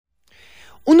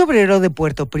Un obrero de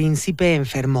Puerto Príncipe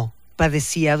enfermó.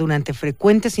 Padecía durante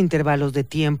frecuentes intervalos de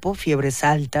tiempo fiebres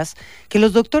altas que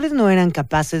los doctores no eran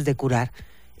capaces de curar.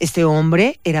 Este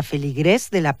hombre era feligrés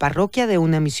de la parroquia de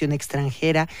una misión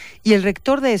extranjera y el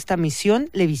rector de esta misión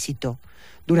le visitó.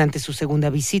 Durante su segunda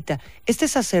visita, este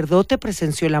sacerdote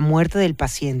presenció la muerte del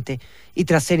paciente y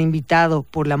tras ser invitado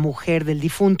por la mujer del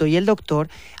difunto y el doctor,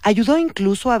 ayudó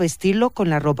incluso a vestirlo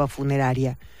con la ropa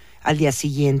funeraria. Al día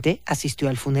siguiente asistió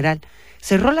al funeral.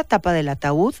 Cerró la tapa del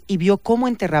ataúd y vio cómo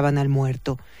enterraban al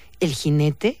muerto. El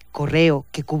jinete, Correo,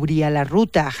 que cubría la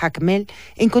ruta a Jacmel,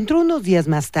 encontró unos días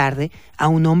más tarde a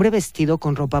un hombre vestido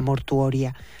con ropa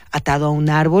mortuoria, atado a un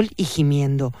árbol y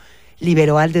gimiendo.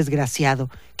 Liberó al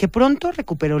desgraciado, que pronto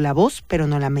recuperó la voz, pero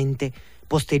no la mente.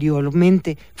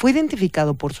 Posteriormente, fue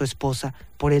identificado por su esposa,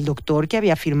 por el doctor que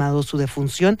había firmado su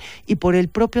defunción y por el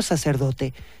propio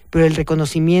sacerdote. Pero el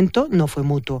reconocimiento no fue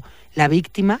mutuo. La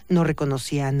víctima no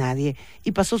reconocía a nadie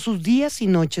y pasó sus días y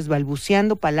noches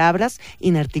balbuceando palabras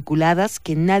inarticuladas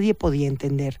que nadie podía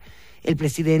entender. El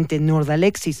presidente Nord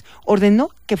Alexis ordenó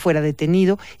que fuera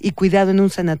detenido y cuidado en un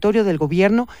sanatorio del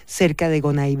gobierno cerca de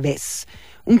Gonaives.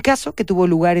 Un caso que tuvo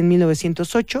lugar en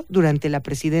 1908 durante la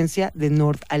presidencia de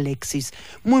Nord Alexis.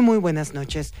 Muy buenas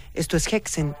noches. Esto es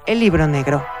Hexen, el libro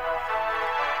negro.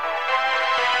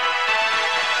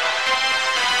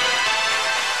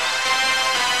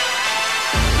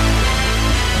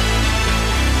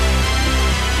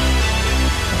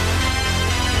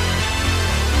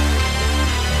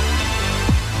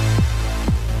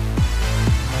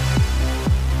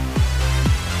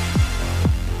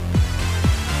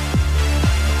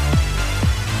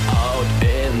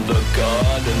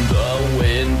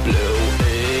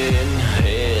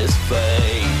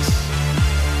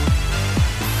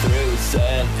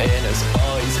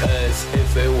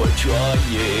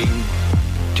 Trying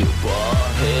to bar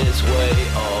his way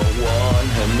or warn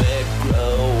him it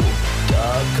grow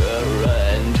darker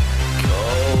and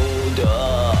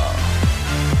colder.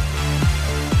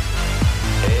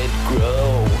 It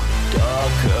grow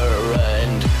darker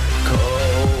and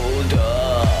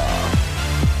colder.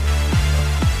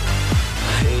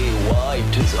 He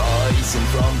wiped his eyes and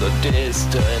from the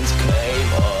distance came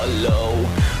a low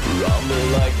rumble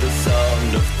like the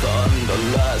sound of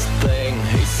thunder. Last thing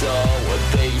he saw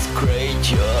were these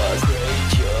creatures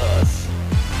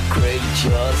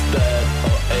that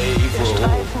are evil. Wir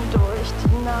streifen durch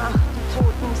die Nacht, die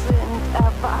Toten sind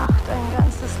erwacht, ein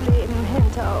ganzes Leben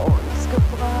hinter uns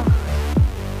gebracht.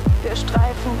 Wir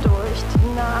streifen durch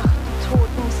die Nacht, die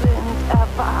Toten sind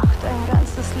erwacht, ein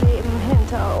ganzes Leben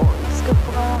hinter uns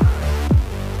gebracht.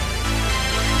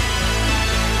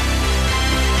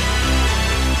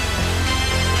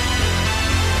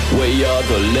 We are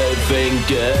the living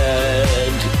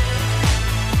dead.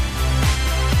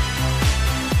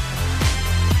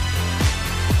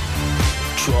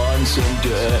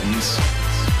 Transcendence.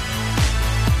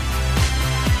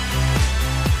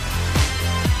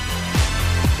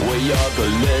 We are the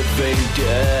living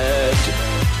dead.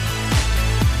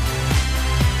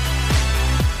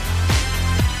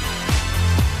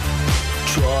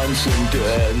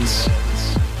 Transcendence.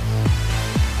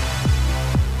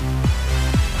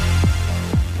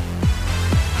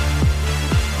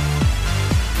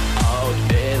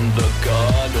 The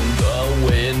garden, the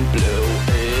wind blew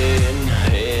in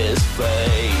his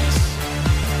face.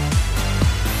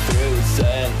 Threw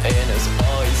sand in his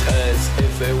eyes as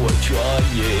if he were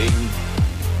trying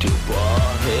to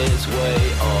bar his way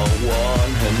or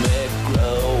warn him it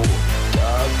grow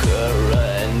darker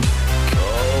and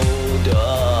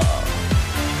colder.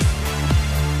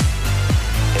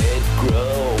 It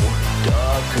grow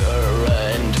darker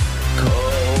and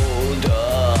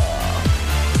colder.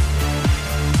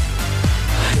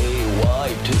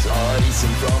 His eyes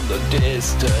and from the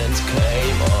distance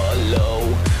came a low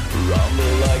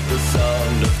rumble like the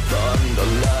sound of thunder.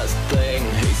 Last thing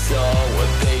he saw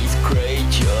were these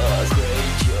creatures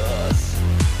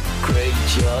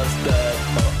that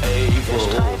are evil. Wir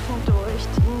streifen durch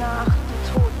die Nacht, die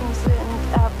Toten sind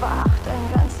erwacht, ein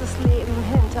ganzes Leben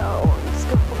hinter uns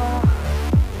gebracht.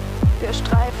 Wir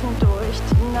streifen durch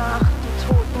die Nacht, die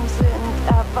Toten sind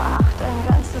erwacht, ein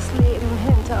ganzes Leben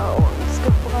hinter uns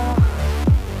gebracht.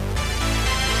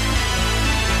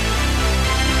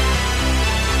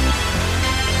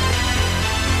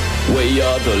 We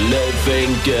are the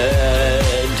living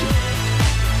dead.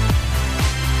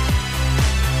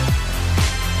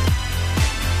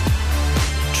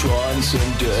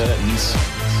 Transcendence.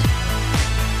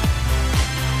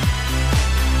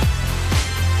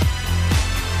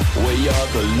 We are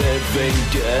the living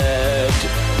dead.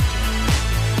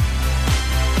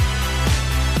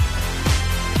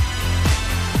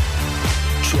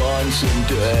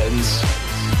 transcendence.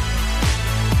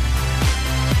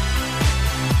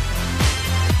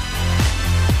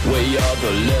 We are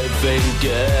the living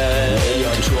dead. We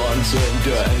are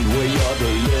transcendent. We are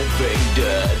the living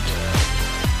dead.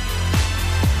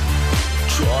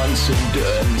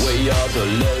 Transcendent. We are the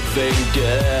living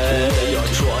dead. We are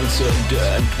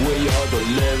transcendent. We are the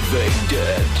living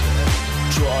dead.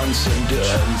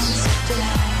 Transcendence.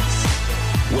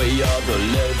 We are the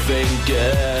living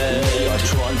dead. We are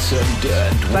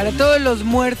transcendent. Para todos los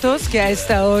muertos que a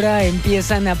esta hora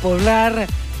empiezan a poblar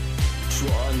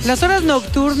las horas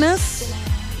nocturnas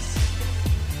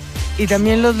y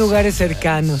también los lugares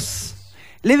cercanos.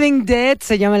 Living Dead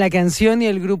se llama la canción y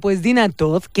el grupo es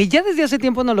Dinatoth, que ya desde hace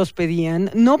tiempo nos los pedían,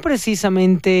 no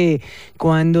precisamente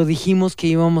cuando dijimos que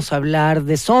íbamos a hablar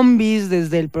de zombies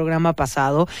desde el programa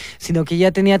pasado, sino que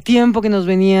ya tenía tiempo que nos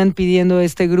venían pidiendo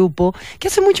este grupo, que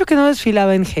hace mucho que no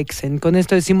desfilaba en Hexen. Con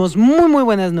esto decimos muy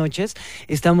buenas noches,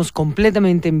 estamos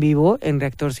completamente en vivo en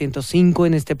Reactor 105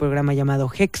 en este programa llamado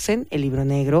Hexen, el libro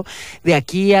negro. De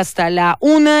aquí hasta la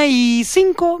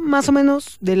 1:05 más o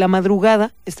menos de la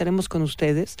madrugada estaremos con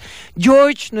ustedes.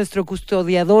 George, nuestro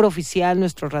custodiador oficial,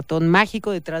 nuestro ratón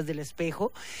mágico detrás del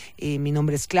espejo. Mi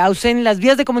nombre es Clausen. Las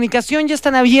vías de comunicación ya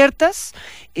están abiertas.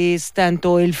 Es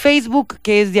tanto el Facebook,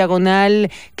 que es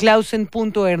diagonal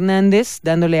Clausen.Hernández,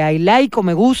 dándole ahí like o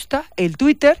me gusta. El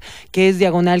Twitter, que es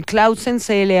diagonal Clausen,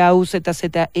 CLAUZZEN.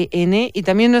 Y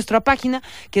también nuestra página,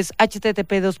 que es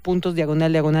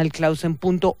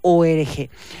http://Clausen.org.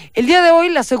 El día de hoy,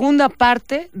 la segunda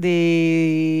parte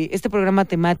de este programa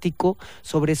temático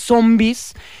sobre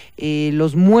zombies.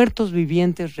 Los muertos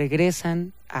vivientes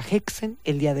regresan a Hexen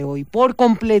el día de hoy por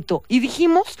completo, y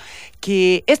dijimos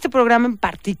que este programa en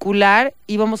particular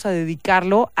íbamos a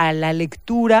dedicarlo a la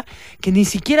lectura, que ni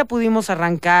siquiera pudimos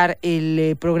arrancar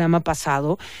el programa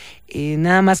pasado.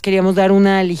 Nada más queríamos dar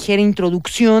una ligera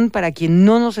introducción para quien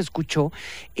no nos escuchó.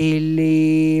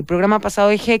 El programa pasado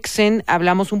de Hexen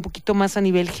hablamos un poquito más a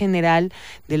nivel general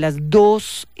de las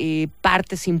dos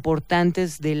partes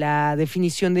importantes de la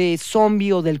definición de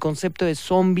zombie o del concepto de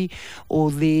zombie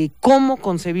o de cómo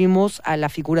concebimos a la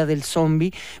figura del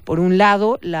zombie. Por un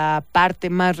lado, la parte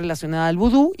más relacionada al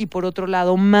vudú y por otro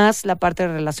lado, más la parte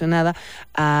relacionada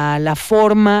a la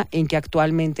forma en que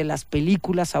actualmente las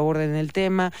películas abordan el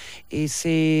tema.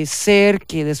 Ese ser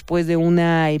que después de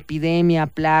una epidemia,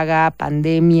 plaga,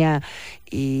 pandemia,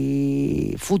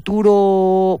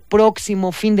 futuro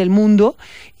próximo, fin del mundo,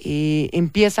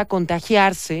 empieza a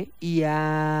contagiarse y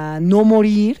a no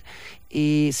morir,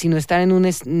 sino estar en un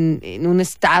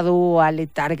estado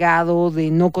aletargado de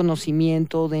no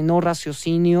conocimiento, de no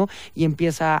raciocinio, y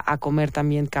empieza a comer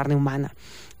también carne humana,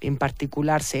 en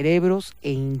particular cerebros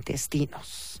e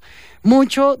intestinos.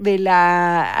 Mucho de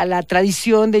la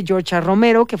tradición de George A.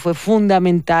 Romero, que fue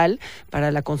fundamental para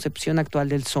la concepción actual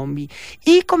del zombie.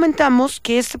 Y comentamos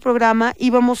que este programa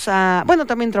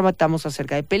también tratamos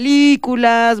acerca de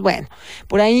películas. Bueno,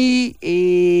 por ahí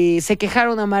se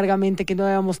quejaron amargamente que no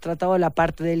habíamos tratado la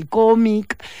parte del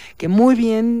cómic, que muy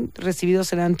bien recibidos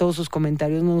serán todos sus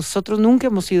comentarios. Nosotros nunca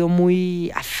hemos sido muy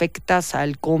afectas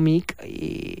al cómic,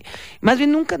 más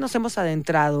bien nunca nos hemos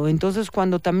adentrado. Entonces,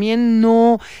 cuando también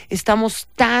no estamos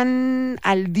tan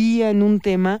al día en un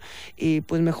tema,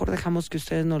 pues mejor dejamos que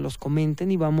ustedes nos los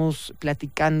comenten y vamos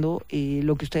platicando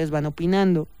lo que ustedes van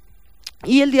opinando.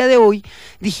 Y el día de hoy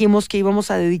dijimos que íbamos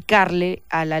a dedicarle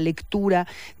a la lectura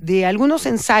de algunos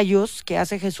ensayos que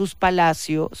hace Jesús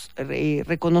Palacios,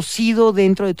 reconocido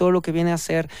dentro de todo lo que viene a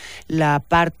ser la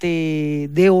parte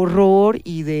de horror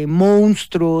y de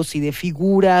monstruos y de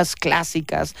figuras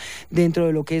clásicas dentro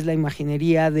de lo que es la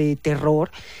imaginería de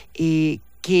terror,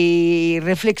 que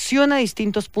reflexiona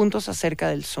distintos puntos acerca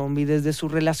del zombie, desde su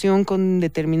relación con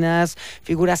determinadas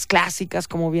figuras clásicas,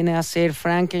 como viene a ser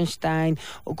Frankenstein,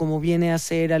 o como viene a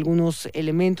ser algunos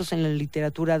elementos en la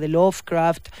literatura de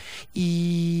Lovecraft,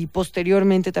 y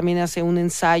posteriormente también hace un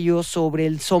ensayo sobre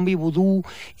el zombie vudú,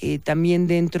 también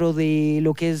dentro de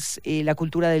lo que es la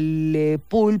cultura del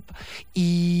pulp,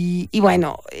 y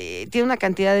bueno, tiene una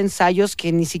cantidad de ensayos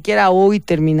que ni siquiera hoy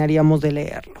terminaríamos de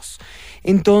leerlos.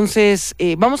 Entonces,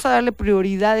 vamos a darle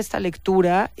prioridad a esta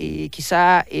lectura.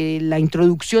 Quizá la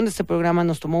introducción de este programa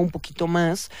nos tomó un poquito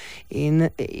más,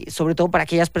 sobre todo para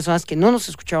aquellas personas que no nos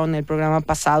escucharon en el programa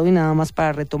pasado, y nada más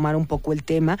para retomar un poco el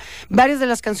tema. Varias de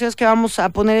las canciones que vamos a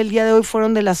poner el día de hoy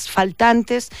fueron de las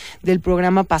faltantes del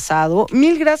programa pasado.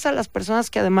 Mil gracias a las personas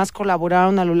que además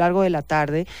colaboraron a lo largo de la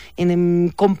tarde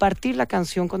en compartir la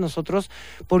canción con nosotros,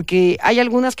 porque hay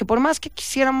algunas que por más que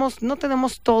quisiéramos no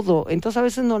tenemos todo, entonces a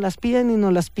veces nos las piden y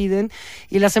nos las piden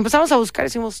y las empezamos a buscar y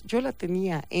decimos, yo la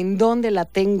tenía, ¿en dónde la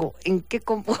tengo? ¿En qué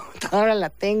computadora la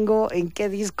tengo? ¿En qué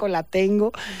disco la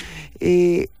tengo?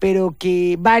 Pero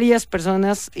que varias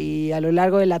personas a lo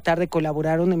largo de la tarde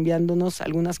colaboraron enviándonos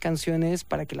algunas canciones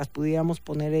para que las pudiéramos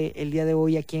poner el día de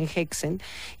hoy aquí en Hexen,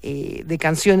 de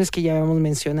canciones que ya habíamos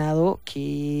mencionado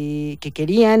que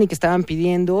querían y que estaban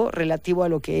pidiendo relativo a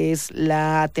lo que es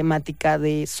la temática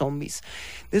de zombies.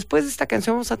 Después de esta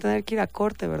canción vamos a tener que ir a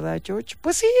corte, ¿verdad, George?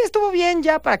 Pues sí, estuvo bien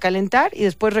ya para calentar y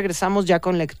después regresamos ya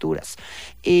con lecturas.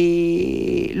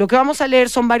 Lo que vamos a leer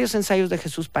son varios ensayos de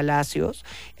Jesús Palacios.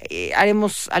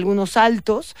 Haremos algunos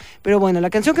saltos, pero bueno, la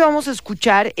canción que vamos a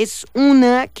escuchar es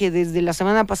una que desde la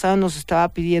semana pasada nos estaba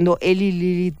pidiendo Eli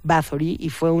Lilith Bathory y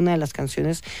fue una de las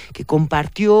canciones que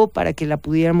compartió para que la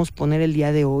pudiéramos poner el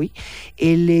día de hoy.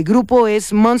 El grupo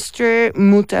es Monster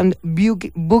Mutant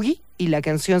Boogie y la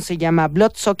canción se llama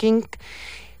Bloodsucking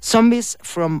Zombies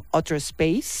from Outer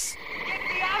Space.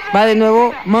 Va de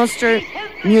nuevo Monster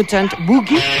Mutant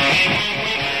Boogie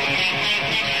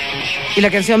y la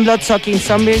canción Bloodsucking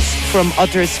Zombies from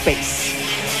Outer Space.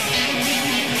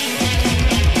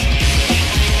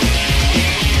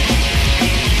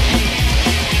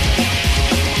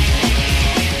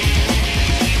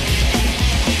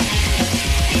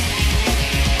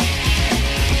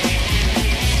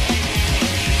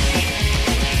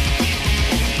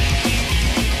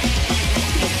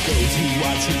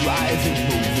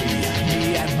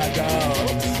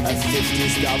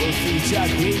 Double feature,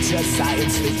 creature,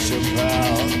 science fiction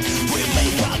pearl. We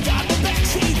make our down the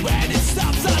backseat when it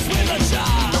stops us with a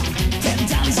jar. 10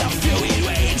 tons of fury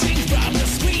raging from the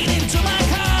screen into my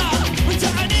car. We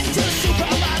turn into super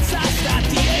monsters that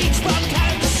the H-bomb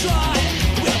can destroy.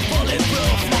 We're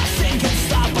bulletproof, nothing can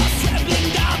stop us traveling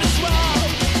down this road.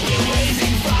 We're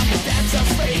raising from the depths of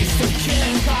space to kill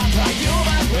and conquer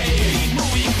human race.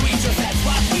 Moving creatures, that's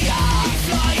what we are.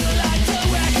 Flying like the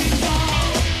wrecking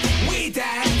ball. We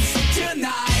dance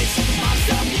tonight,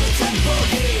 Monster Mutant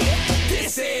Boogie.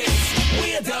 This is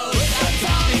weirdo,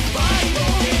 atomic body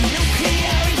moving,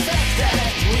 nuclear infected.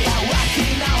 We are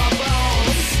rocking our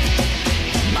bones.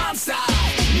 Monster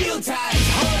Mutant,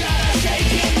 whole lot of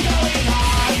shaking going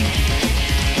on.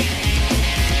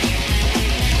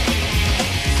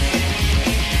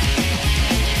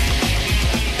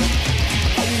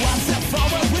 One step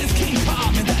forward with King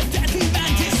Kong and the deadly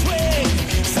mantis swing.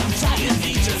 Some giant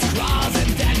leeches claws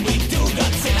and then we do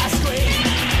Godzilla scream.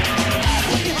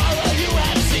 Every horror you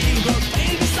have seen will be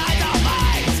beside our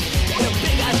minds. We're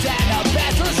bigger than a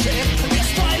battleship, we're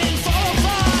spoiling for a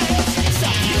fight.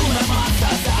 Some human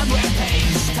monsters on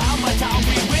rampage, town by town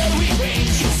we will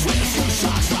rearrange. You switch to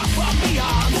shocks from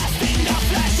beyond, lasting the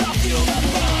flesh of human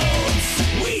bones.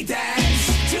 We dance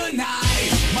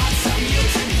tonight, Monster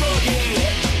Mutant Boogie.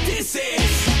 This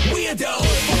is weirdo,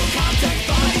 full contact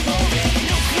body moving,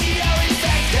 nuclear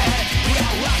infected. We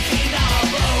are rocking our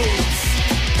boats.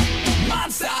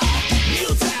 Monster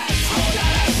Mutant, whole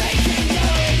lot of shaking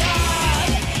going on.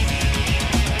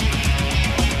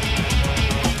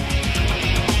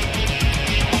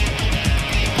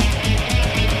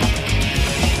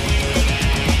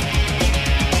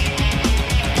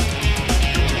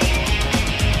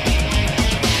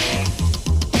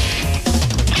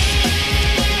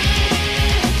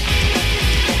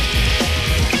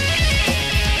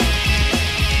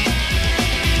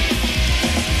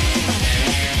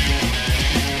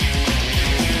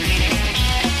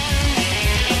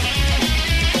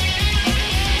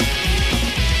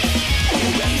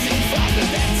 Raising from the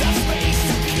depths of space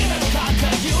to kill and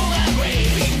conquer human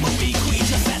race. Moving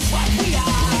creatures, that's what we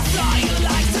are. Flying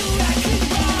like the wrecking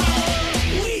ball.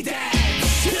 We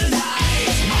dance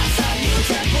tonight, Monster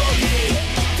Mutant Boogie.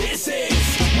 This is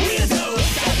weirdo,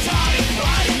 atomic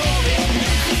body moving,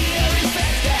 nuclear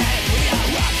infected. We are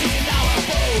rocking our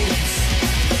boats.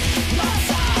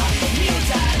 Monster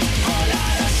Mutant, whole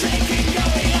lot of shaking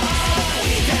going on.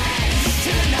 We dance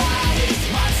tonight,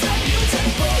 Monster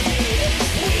Mutant Boogie.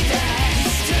 We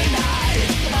dance tonight,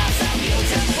 Monster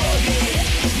Mutant Boogie.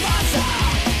 Monster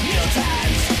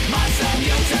Mutant, Monster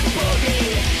Mutant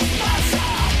Boogie. Monster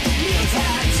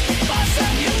Mutant, Monster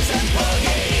Mutant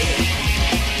Boogie.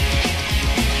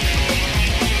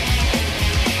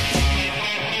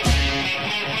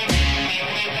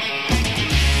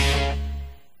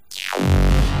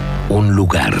 Un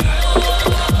lugar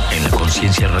en la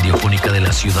conciencia radiofónica de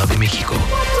la Ciudad de México,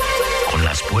 con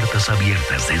las puertas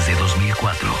abiertas desde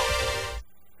 2004.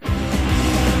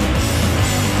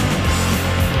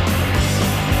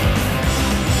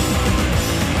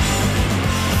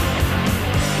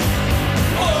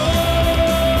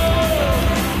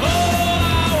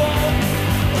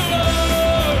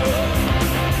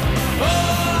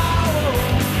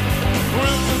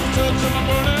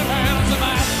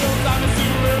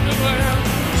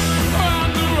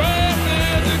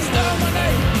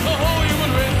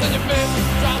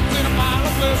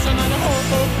 listen and the whole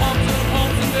boat pumps and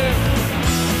pumps and dead.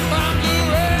 I'm the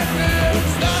red bill,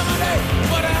 exterminate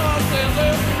whatever says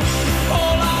it.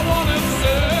 All I want is to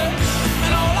say,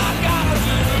 and all I gotta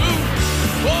do,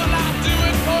 all I do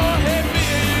it for him, me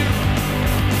and you.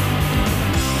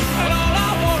 And all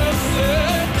I want is to say,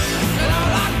 and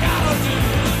all I gotta do,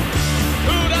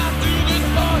 would I do this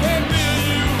for him, me and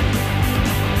you.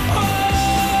 Oh,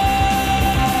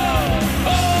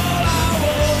 all I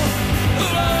want,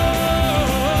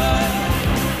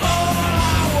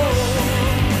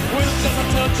 with just a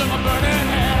touch of my burning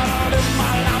hand, I'll live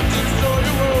my life to show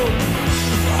you road.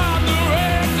 I'm the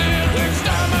red deal,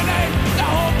 exterminate the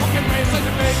whole fucking race of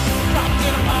the bait. Dropped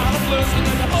in a pile of bliss and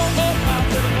then the whole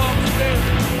popped in a pump today.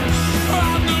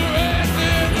 I'm the red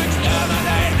deal,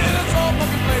 exterminate this whole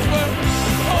fucking place. Well,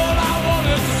 all I want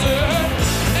is to say,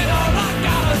 and all I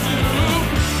gotta do,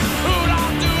 who'd I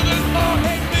do this for,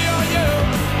 hate me or you?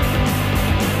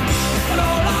 And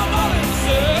all I want is to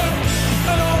say,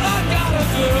 and all I gotta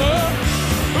do,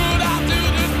 would I do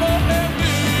this for, hate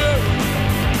me or you?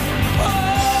 Oh,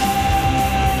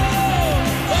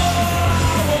 all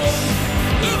I want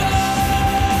to know, all I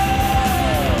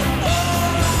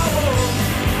want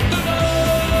to know,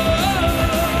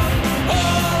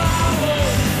 all I want to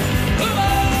know,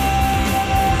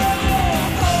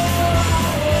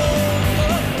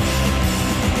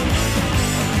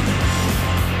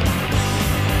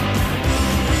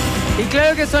 Y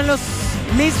claro que son los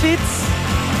Misfits,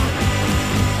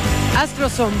 Astro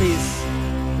Zombies.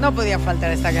 No podía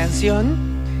faltar esta canción.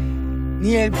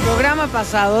 Ni el programa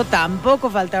pasado tampoco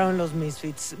faltaron los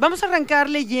Misfits. Vamos a arrancar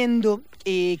leyendo,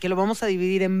 que lo vamos a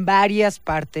dividir en varias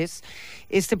partes,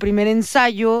 este primer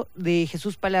ensayo de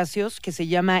Jesús Palacios que se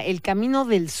llama El camino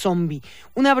del zombie,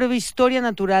 una breve historia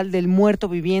natural del muerto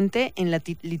viviente en la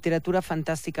literatura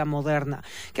fantástica moderna,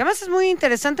 que además es muy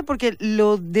interesante porque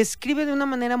lo describe de una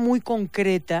manera muy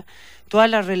concreta todas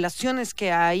las relaciones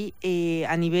que hay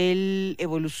a nivel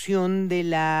evolución de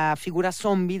la figura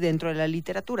zombie dentro de la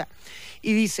literatura.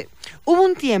 Y dice, hubo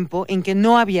un tiempo en que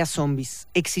no había zombies.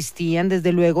 Existían,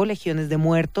 desde luego, legiones de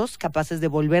muertos capaces de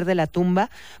volver de la tumba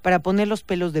para poner los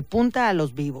pelos de punta a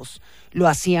los vivos. Lo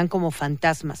hacían como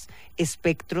fantasmas,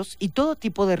 espectros y todo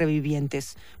tipo de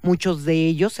revivientes, muchos de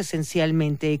ellos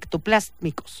esencialmente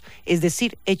ectoplásmicos, es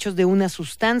decir, hechos de una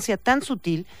sustancia tan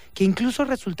sutil que incluso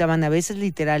resultaban a veces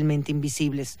literalmente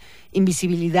invisibles.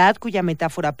 Invisibilidad cuya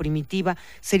metáfora primitiva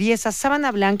sería esa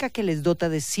sábana blanca que les dota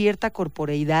de cierta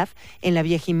corporeidad en la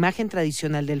vieja imagen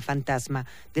tradicional del fantasma,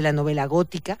 de la novela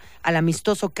gótica, al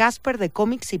amistoso Casper de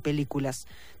cómics y películas.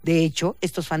 De hecho,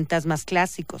 estos fantasmas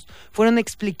clásicos fueron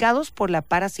explicados por la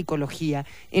parapsicología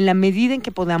en la medida en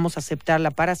que podamos aceptar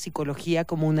la parapsicología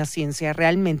como una ciencia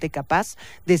realmente capaz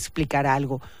de explicar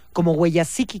algo, como huellas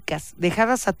psíquicas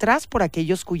dejadas atrás por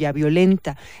aquellos cuya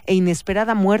violenta e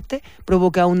inesperada muerte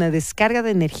provoca una descarga de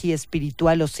energía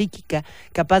espiritual o psíquica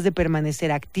capaz de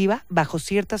permanecer activa bajo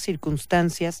ciertas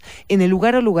circunstancias en el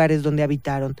lugar o lugares donde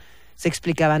habitaron. Se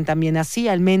explicaban también así,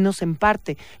 al menos en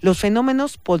parte, los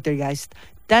fenómenos poltergeist,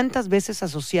 tantas veces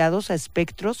asociados a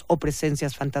espectros o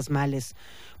presencias fantasmales.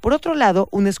 Por otro lado,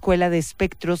 una escuela de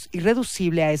espectros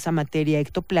irreducible a esa materia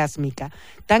ectoplásmica,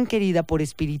 tan querida por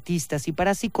espiritistas y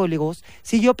parapsicólogos,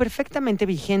 siguió perfectamente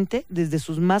vigente desde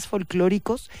sus más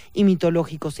folclóricos y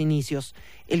mitológicos inicios.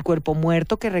 El cuerpo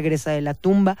muerto que regresa de la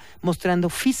tumba, mostrando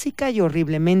física y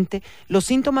horriblemente los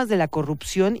síntomas de la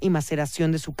corrupción y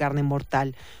maceración de su carne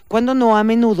mortal, cuando no a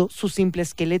menudo su simple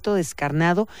esqueleto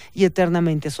descarnado y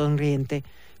eternamente sonriente.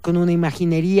 Con una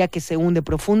imaginería que se hunde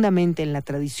profundamente en la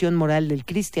tradición moral del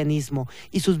cristianismo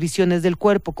y sus visiones del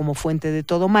cuerpo como fuente de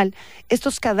todo mal,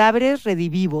 estos cadáveres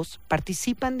redivivos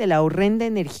participan de la horrenda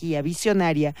energía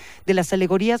visionaria de las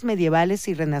alegorías medievales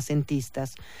y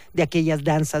renacentistas, de aquellas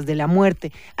danzas de la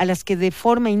muerte a las que de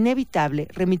forma inevitable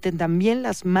remiten también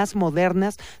las más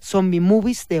modernas zombie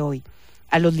movies de hoy,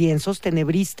 a los lienzos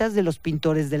tenebristas de los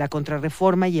pintores de la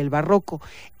Contrarreforma y el Barroco,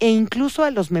 e incluso a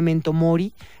los memento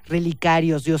mori,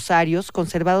 relicarios y osarios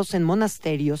conservados en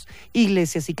monasterios,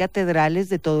 iglesias y catedrales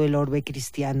de todo el orbe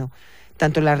cristiano.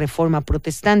 Tanto la Reforma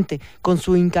protestante, con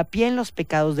su hincapié en los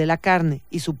pecados de la carne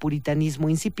y su puritanismo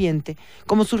incipiente,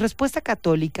 como su respuesta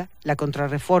católica, la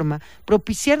Contrarreforma,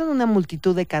 propiciaron una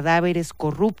multitud de cadáveres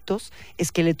corruptos,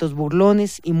 esqueletos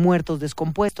burlones y muertos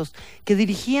descompuestos, que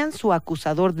dirigían su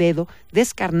acusador dedo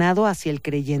descarnado hacia el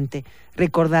creyente,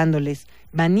 recordándoles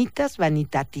vanitas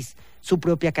vanitatis, su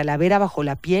propia calavera bajo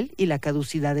la piel y la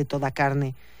caducidad de toda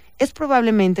carne. Es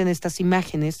probablemente en estas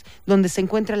imágenes donde se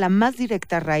encuentra la más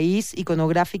directa raíz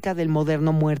iconográfica del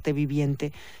moderno muerte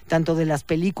viviente, tanto de las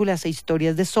películas e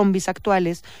historias de zombies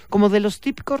actuales como de los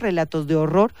típicos relatos de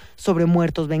horror sobre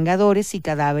muertos vengadores y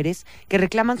cadáveres que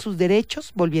reclaman sus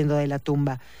derechos volviendo de la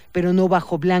tumba, pero no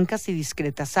bajo blancas y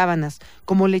discretas sábanas,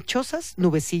 como lechosas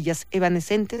nubecillas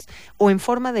evanescentes o en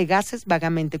forma de gases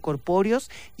vagamente corpóreos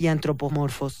y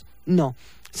antropomorfos. No,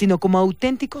 sino como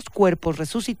auténticos cuerpos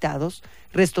resucitados,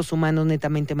 restos humanos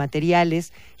netamente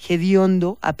materiales,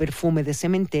 hediondo a perfume de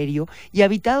cementerio y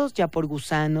habitados ya por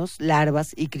gusanos,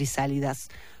 larvas y crisálidas.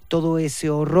 Todo ese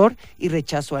horror y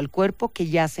rechazo al cuerpo que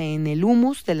yace en el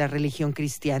humus de la religión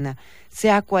cristiana,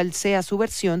 sea cual sea su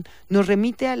versión, nos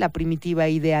remite a la primitiva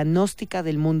idea gnóstica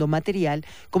del mundo material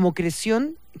como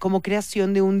creación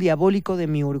de un diabólico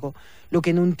demiurgo, lo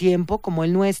que en un tiempo como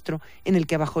el nuestro, en el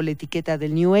que bajo la etiqueta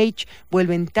del New Age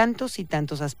vuelven tantos y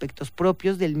tantos aspectos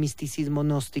propios del misticismo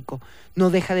gnóstico, no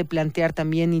deja de plantear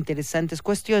también interesantes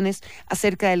cuestiones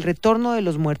acerca del retorno de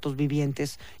los muertos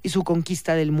vivientes y su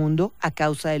conquista del mundo a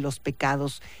causa de los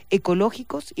pecados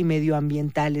ecológicos y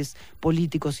medioambientales,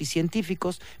 políticos y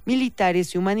científicos,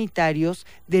 militares y humanitarios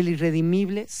del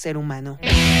irredimible ser humano.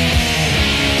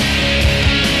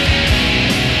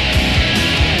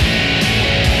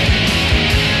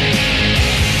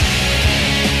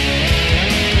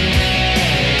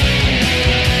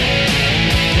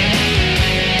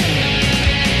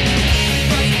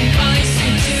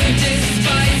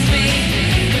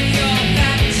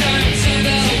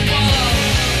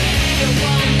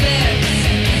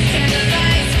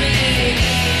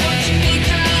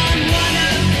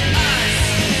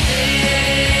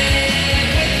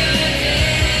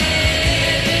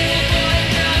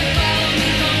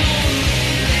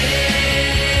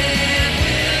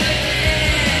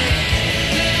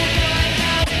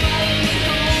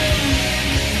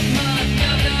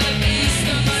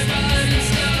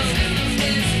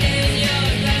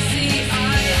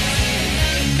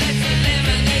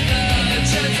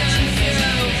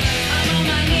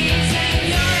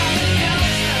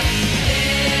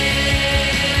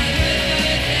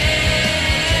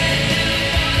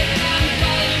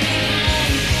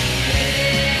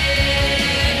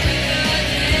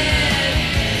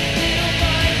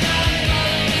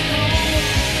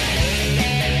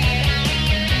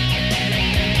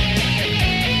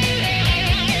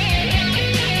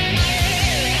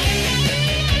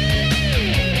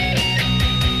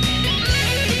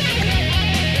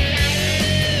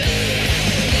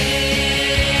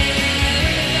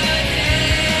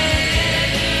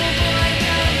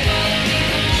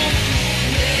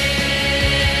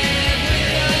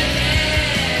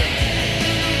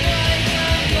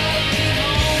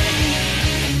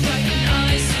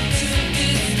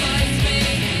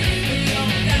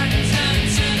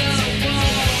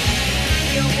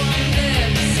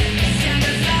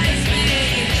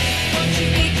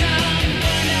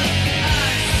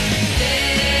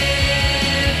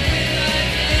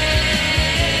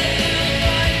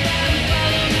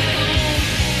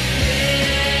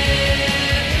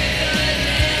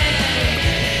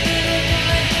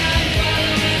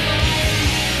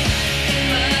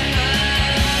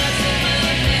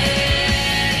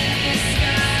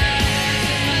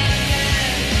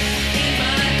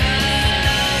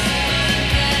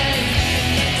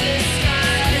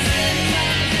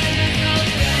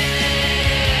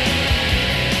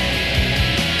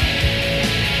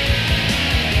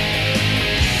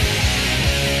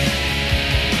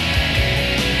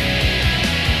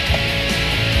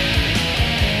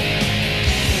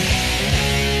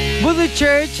 Voodoo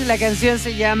Church, la canción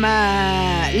se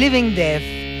llama Living Death.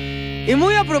 Y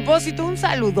muy a propósito, un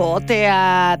saludote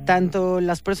a tanto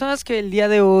las personas que el día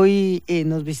de hoy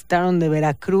nos visitaron de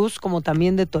Veracruz, como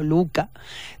también de Toluca,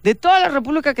 de toda la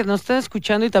República que nos están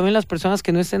escuchando, y también las personas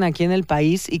que no estén aquí en el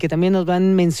país y que también nos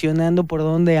van mencionando por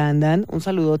dónde andan. Un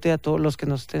saludote a todos los que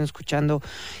nos estén escuchando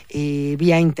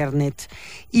vía internet.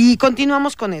 Y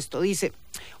continuamos con esto. Dice: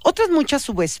 otras muchas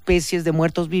subespecies de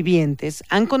muertos vivientes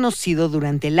han conocido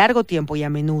durante largo tiempo y a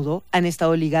menudo han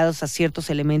estado ligados a ciertos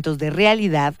elementos de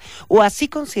realidad o así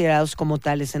considerados como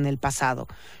tales en el pasado.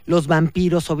 Los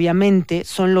vampiros, obviamente,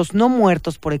 son los no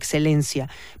muertos por excelencia,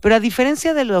 pero a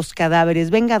diferencia de los cadáveres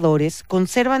vengadores,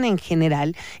 conservan en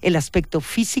general el aspecto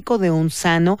físico de un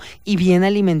sano y bien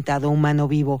alimentado humano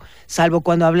vivo, salvo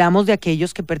cuando hablamos de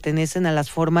aquellos que pertenecen a las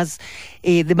formas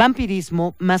de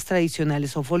vampirismo más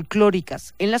tradicionales o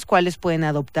folclóricas, en las cuales pueden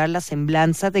adoptar la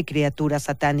semblanza de criaturas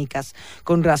satánicas,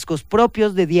 con rasgos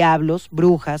propios de diablos,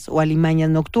 brujas o alimañas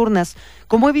nocturnas,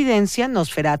 como evidencia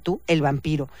Nosferatu, el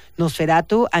vampiro,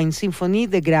 Nosferatu, Eine Symphonie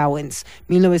de Grauens,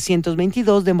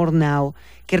 1922 de Murnau,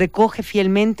 que recoge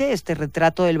fielmente este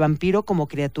retrato del vampiro como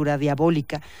criatura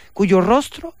diabólica, cuyo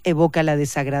rostro evoca la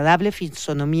desagradable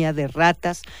fisonomía de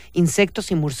ratas,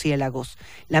 insectos y murciélagos,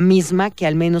 la misma que,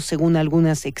 al menos según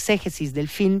algunas exégesis del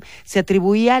film, se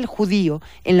atribuía al judío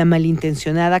en la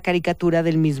malintencionada caricatura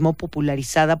del mismo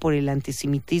popularizada por el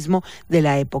antisemitismo de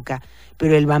la época.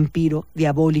 Pero el vampiro,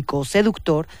 diabólico o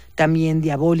seductor, también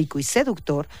diabólico y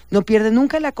seductor, no pierde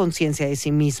nunca la conciencia de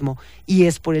sí mismo y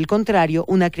es, por el contrario,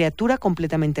 una criatura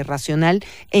completamente racional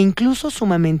e incluso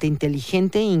sumamente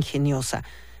inteligente e ingeniosa.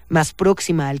 Más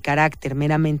próxima al carácter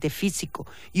meramente físico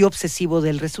y obsesivo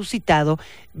del resucitado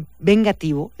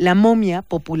vengativo, la momia,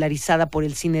 popularizada por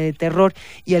el cine de terror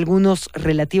y algunos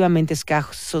relativamente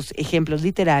escasos ejemplos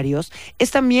literarios,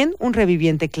 es también un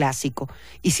reviviente clásico.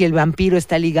 Y si el vampiro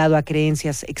está ligado a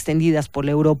creencias extendidas por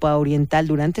la Europa oriental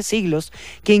durante siglos,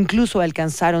 que incluso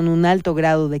alcanzaron un alto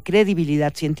grado de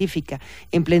credibilidad científica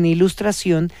en plena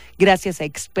Ilustración, gracias a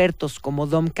expertos como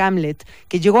Dom Camlet,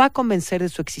 que llegó a convencer de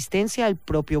su existencia al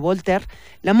propio Voltaire,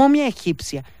 la momia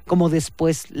egipcia, como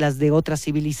después las de otras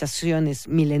civilizaciones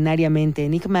milenariamente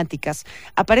enigmáticas,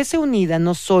 aparece unida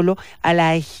no solo a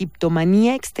la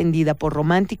egiptomanía extendida por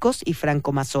románticos y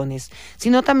francomasones,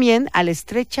 sino también a la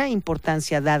estrecha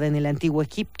importancia dada en el antiguo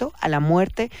Egipto a la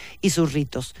muerte y sus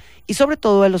ritos, y sobre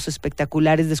todo a los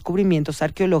espectaculares descubrimientos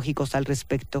arqueológicos al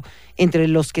respecto, entre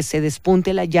los que se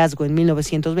despunta el hallazgo en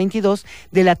 1922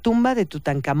 de la tumba de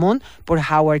Tutankamón por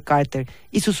Howard Carter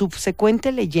y su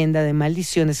subsecuente leyenda de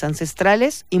maldiciones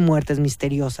ancestrales y muertes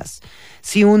misteriosas.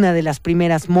 Si una de las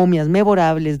primeras momias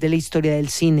memorables de la historia del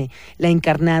cine, la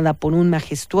encarnada por un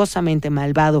majestuosamente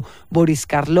malvado Boris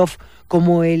Karloff,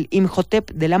 como el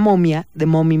Imhotep de la momia, de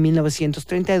Mummy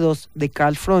 1932, de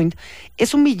Karl Freund,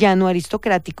 es un villano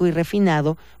aristocrático y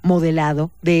refinado, modelado,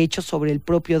 de hecho, sobre el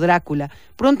propio Drácula,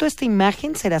 pronto esta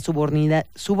imagen será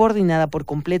subordinada por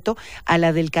completo a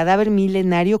la del cadáver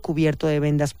milenario cubierto de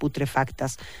vendas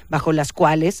putrefactas, bajo las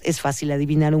cuales es fácil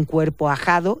adivinar un cuerpo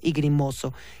ajado y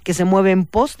grimoso, que se mueve en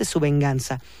pos de su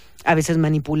venganza, a veces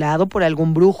manipulado por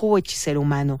algún brujo o hechicero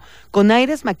humano, con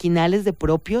aires maquinales de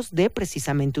propios de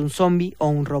precisamente un zombi o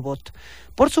un robot.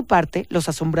 Por su parte, los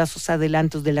asombrosos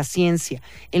adelantos de la ciencia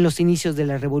en los inicios de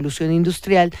la Revolución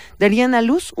Industrial darían a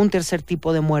luz un tercer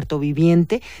tipo de muerto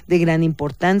viviente de gran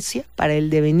importancia para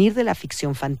el devenir de la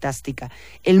ficción fantástica,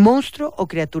 el monstruo o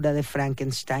criatura de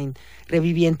Frankenstein,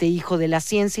 reviviente hijo de la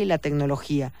ciencia y la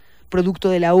tecnología, producto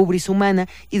de la ubris humana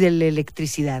y de la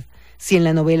electricidad. Si en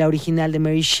la novela original de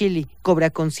Mary Shelley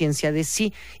cobra conciencia de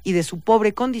sí y de su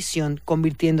pobre condición,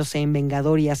 convirtiéndose en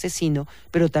vengador y asesino,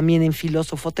 pero también en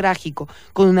filósofo trágico,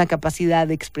 con una capacidad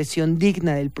de expresión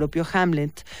digna del propio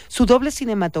Hamlet, su doble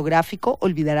cinematográfico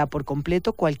olvidará por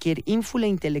completo cualquier ínfula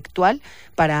intelectual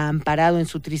para, amparado en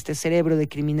su triste cerebro de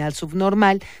criminal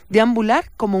subnormal, deambular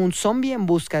como un zombi en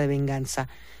busca de venganza.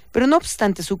 Pero no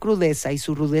obstante su crudeza y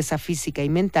su rudeza física y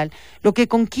mental, lo que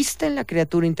conquista en la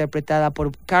criatura interpretada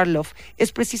por Karloff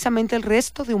es precisamente el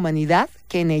resto de humanidad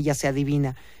que en ella se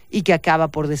adivina y que acaba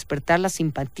por despertar la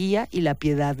simpatía y la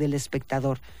piedad del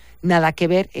espectador. Nada que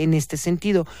ver, en este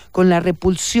sentido, con la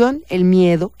repulsión, el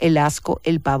miedo, el asco,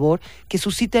 el pavor que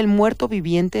suscita el muerto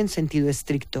viviente en sentido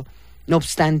estricto. No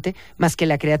obstante, más que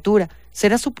la criatura,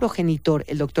 será su progenitor,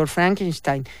 el Dr.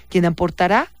 Frankenstein, quien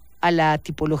aportará a la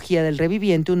tipología del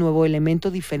reviviente un nuevo elemento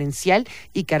diferencial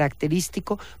y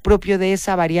característico propio de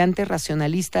esa variante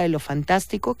racionalista de lo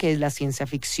fantástico que es la ciencia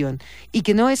ficción, y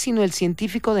que no es sino el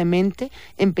científico demente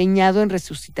empeñado en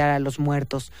resucitar a los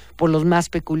muertos, por los más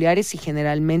peculiares y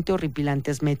generalmente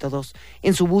horripilantes métodos,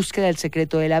 en su búsqueda del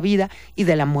secreto de la vida y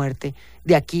de la muerte.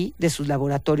 De aquí, de sus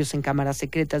laboratorios en cámaras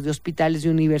secretas de hospitales y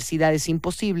universidades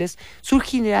imposibles,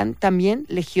 surgirán también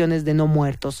legiones de no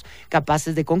muertos,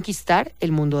 capaces de conquistar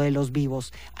el mundo de los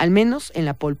vivos, al menos en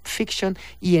la Pulp Fiction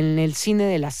y en el cine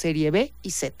de la serie B y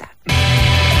Z.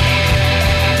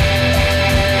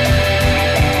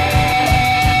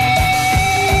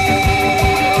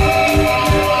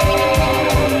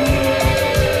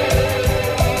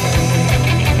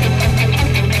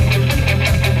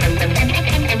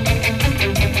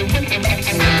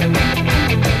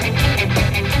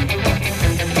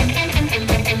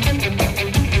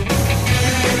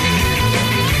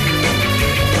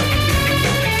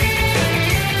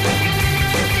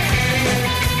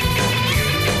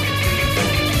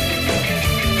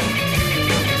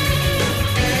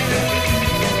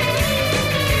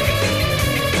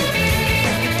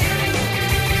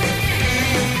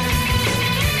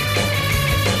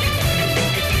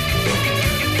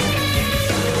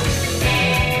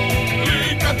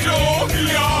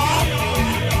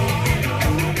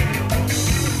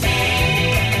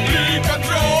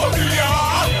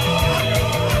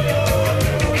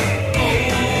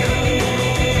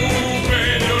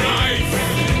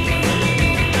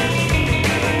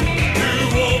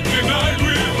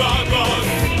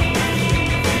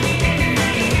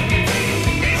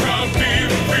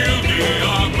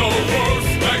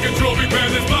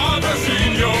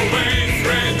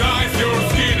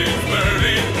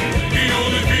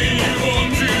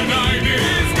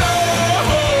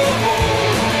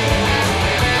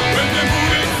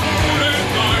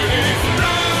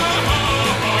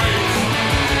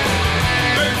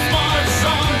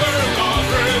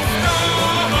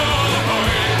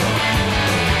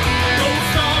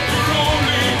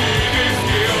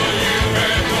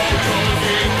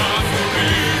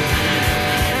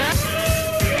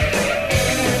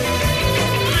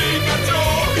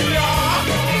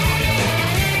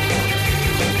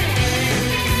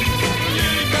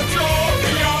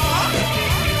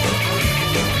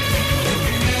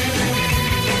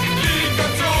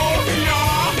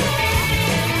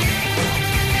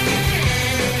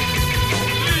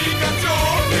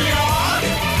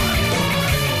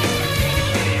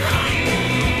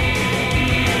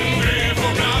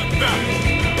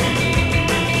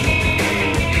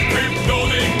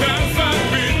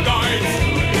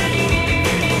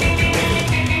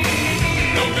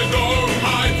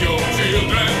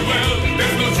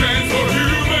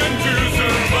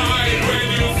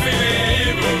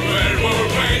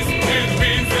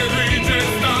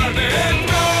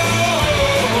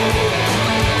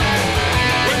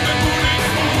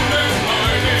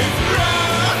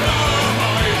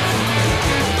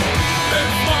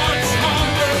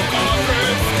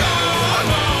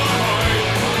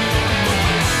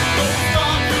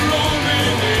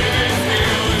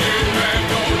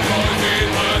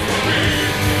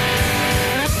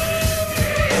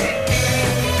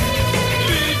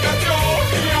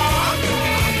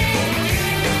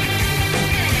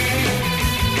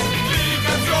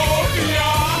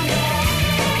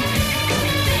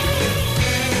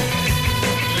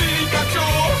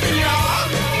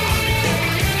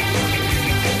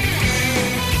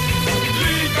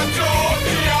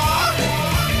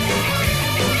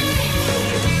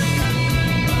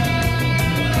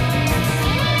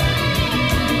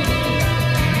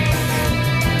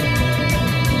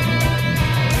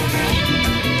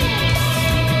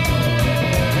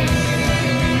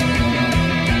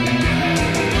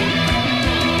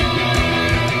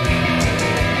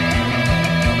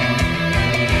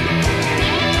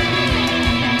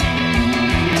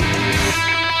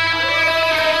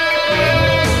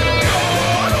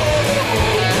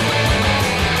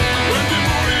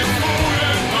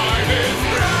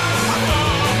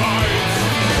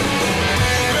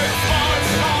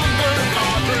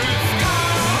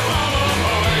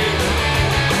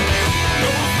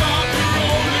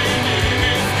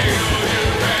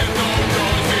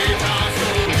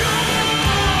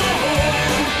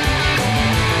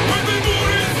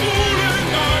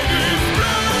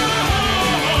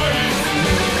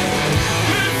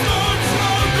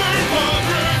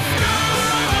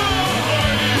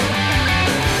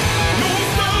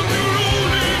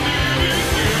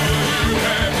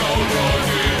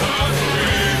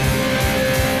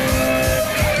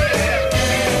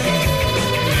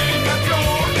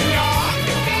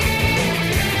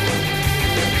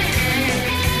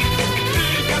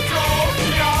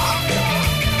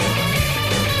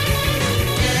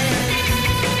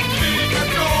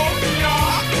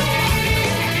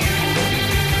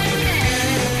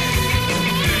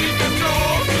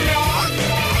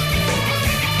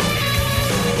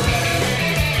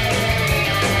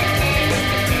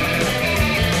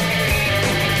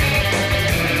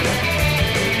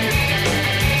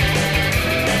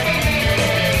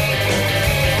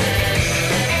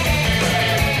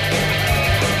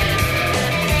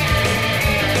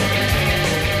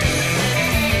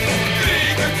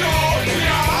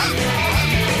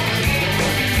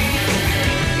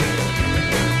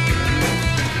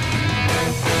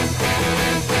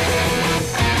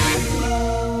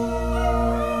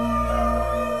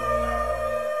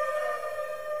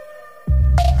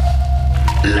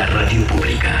 La radio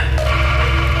pública,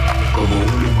 como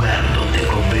un lugar donde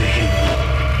convergen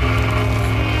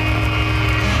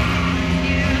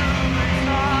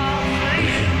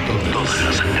todas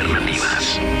las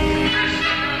alternativas.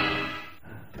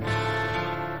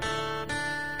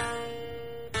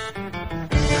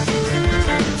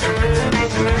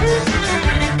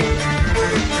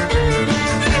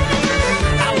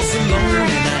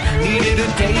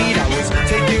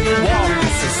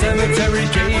 Cemetery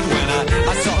gate when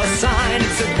I saw a sign,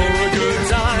 it said for a good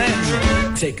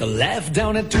time. Take a left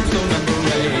down at Tombstone number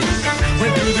 8.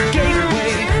 Went through the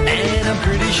gateway and I'm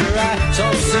pretty sure I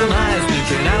saw some eyes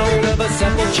peeking out of a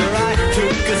sepulture. I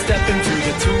took a step into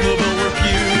the tomb of a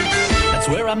repute. That's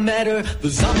where I met her, the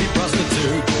zombie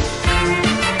prostitute.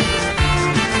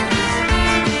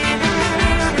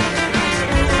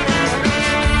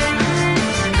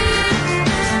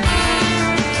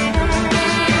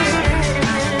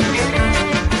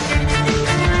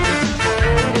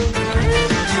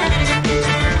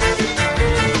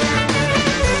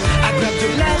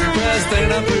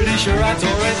 And I'm pretty sure I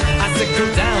tore it. I sicked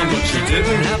her down, but she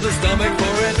didn't have the stomach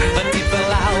for it. A teeth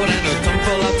fell out and her tongue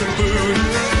fell out to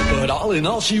boot. But all in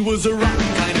all, she was a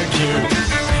rotten kind of cute.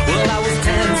 Well, I was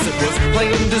tense, it was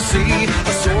plain to see.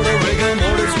 A sort of rigor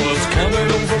mortis was coming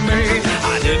over me.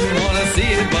 I didn't want to see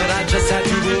it, but I just had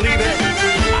to believe it.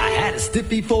 I had a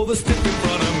stiffy for the stiff in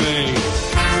front of me.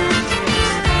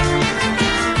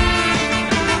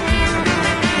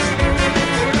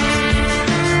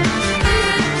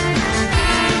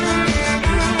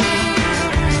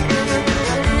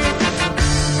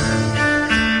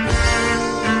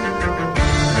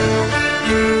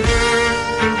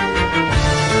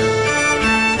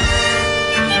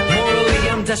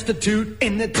 Destitute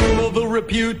in the tomb of a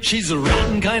repute. She's a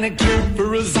rotten kind of cute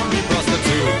for a zombie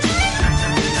prostitute.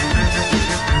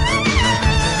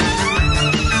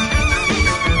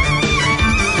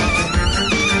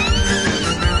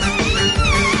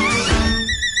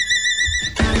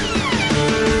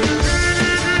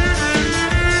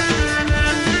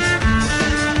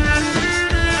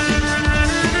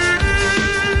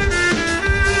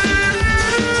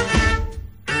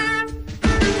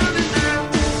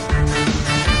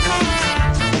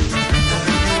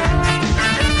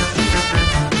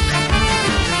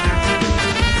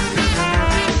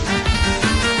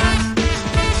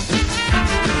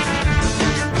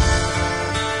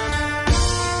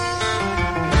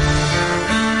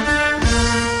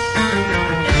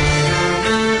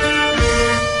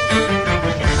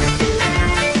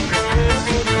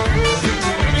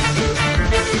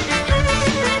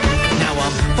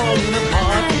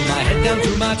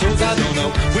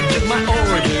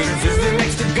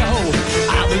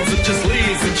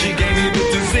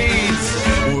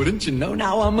 You know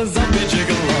now I'm a zombie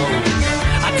gigolo.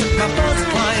 I took my first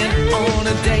client on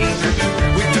a date.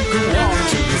 We took a walk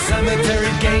to the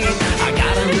cemetery gate. I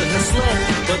got a little slip,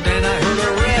 but then I heard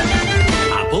a rip.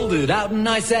 I pulled it out and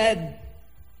I said,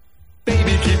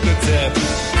 baby, keep the tip.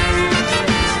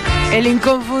 El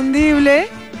inconfundible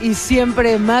y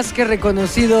siempre más que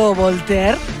reconocido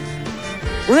Voltaire.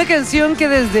 Una canción que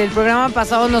desde el programa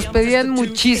pasado nos pedían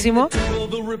muchísimo.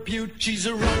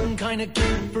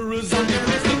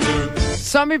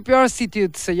 Zombie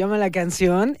Prostitute se llama la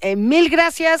canción. Mil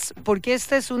gracias, porque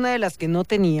esta es una de las que no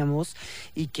teníamos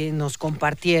y que nos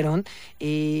compartieron.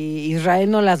 Israel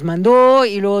nos las mandó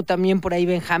y luego también por ahí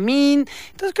Benjamín.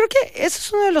 Entonces creo que ese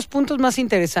es uno de los puntos más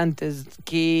interesantes,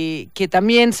 que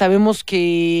también sabemos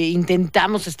que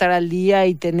intentamos estar al día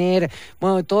y tener,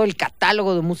 bueno, todo el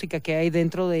catálogo de música que hay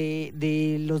dentro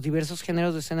de los diversos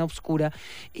géneros de escena oscura,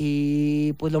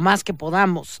 y pues lo más que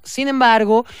podamos. Sin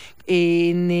embargo,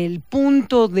 en el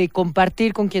punto de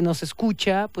compartir con quien nos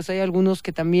escucha, pues hay algunos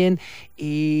que también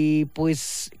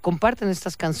pues comparten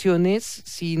estas canciones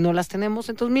si no las tenemos.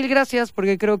 Entonces mil gracias,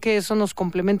 porque creo que eso nos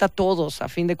complementa a todos. A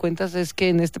fin de cuentas es que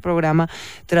en este programa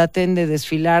traten de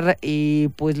desfilar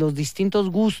pues los distintos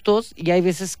gustos, y hay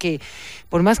veces que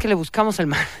por más que le buscamos el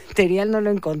material no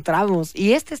lo encontramos,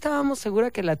 y estábamos segura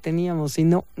que la teníamos y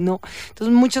no.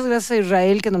 Entonces muchas gracias a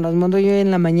Israel, que nos las mandó yo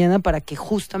en la mañana para que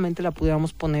justamente la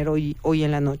pudiéramos poner hoy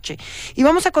en la noche. Y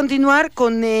vamos a continuar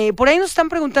con, por ahí nos están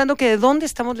preguntando que de dónde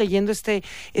estamos leyendo este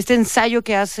ensayo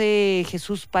que hace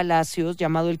Jesús Palacios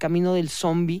llamado El Camino del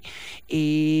Zombie.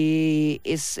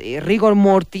 Es Rigor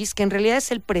Mortis, que en realidad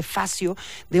es el prefacio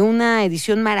de una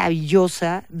edición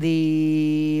maravillosa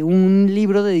de un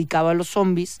libro dedicado a los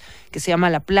zombies que se llama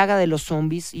La Plaga de los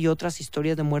Zombies y otras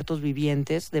historias de muertos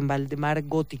vivientes, de Valdemar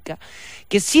Gótica,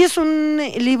 que sí es un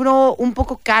libro un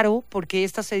poco caro, porque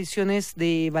estas ediciones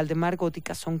de Valdemar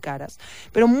Gótica son caras,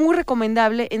 pero muy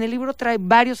recomendable. En el libro trae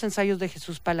varios ensayos de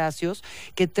Jesús Palacios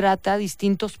que trata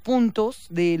distintos puntos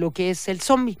de lo que es el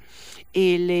zombie.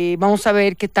 Vamos a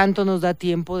ver qué tanto nos da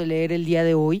tiempo de leer el día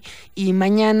de hoy, y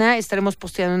mañana estaremos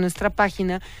posteando en nuestra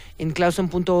página en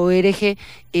clausen.org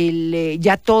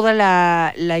ya toda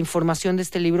la información de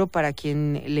este libro para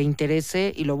quien le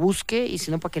interese y lo busque, y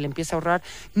si no, para que le empiece a ahorrar.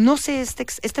 No sé,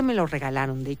 este me lo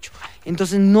regalaron, de hecho,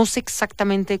 entonces no sé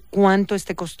exactamente cuánto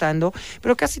esté costando,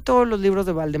 pero casi todos los libros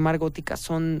de Valdemar Gótica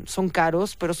son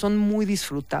caros, pero son muy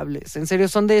disfrutables. En serio,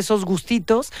 son de esos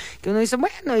gustitos que uno dice,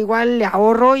 bueno, igual le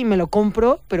ahorro y me lo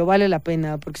compro, pero vale la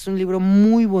pena porque es un libro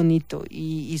muy bonito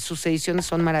y sus ediciones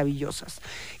son maravillosas.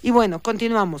 Y bueno,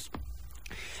 continuamos.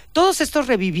 Todos estos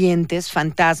revivientes,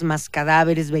 fantasmas,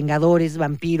 cadáveres, vengadores,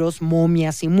 vampiros,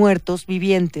 momias y muertos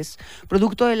vivientes,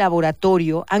 producto del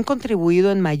laboratorio, han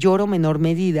contribuido en mayor o menor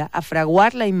medida a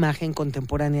fraguar la imagen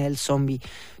contemporánea del zombie.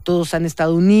 Todos han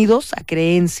estado unidos a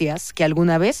creencias que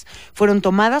alguna vez fueron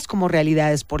tomadas como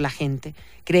realidades por la gente.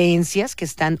 Creencias que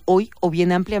están hoy o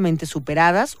bien ampliamente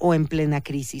superadas o en plena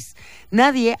crisis.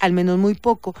 Nadie, al menos muy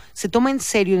poco, se toma en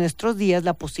serio en nuestros días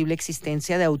la posible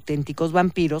existencia de auténticos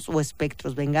vampiros o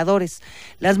espectros vengadores.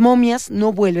 Las momias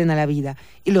no vuelven a la vida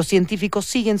y los científicos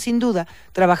siguen sin duda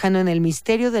trabajando en el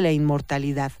misterio de la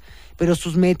inmortalidad. Pero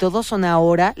sus métodos son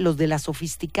ahora los de la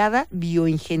sofisticada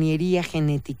bioingeniería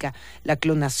genética, la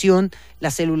clonación,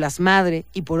 las células madre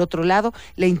y, por otro lado,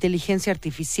 la inteligencia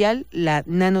artificial, la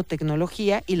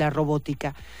nanotecnología y la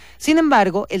robótica. Sin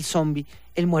embargo, el zombie,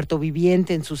 el muerto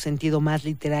viviente en su sentido más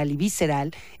literal y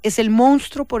visceral, es el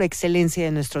monstruo por excelencia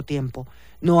de nuestro tiempo.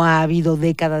 No ha habido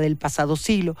década del pasado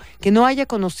siglo que no haya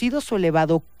conocido su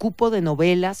elevado cupo de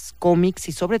novelas, cómics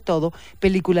y, sobre todo,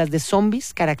 películas de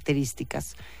zombies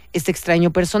características. Este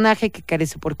extraño personaje, que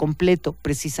carece por completo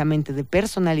precisamente de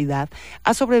personalidad,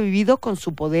 ha sobrevivido con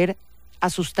su poder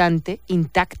asustante,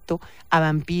 intacto, a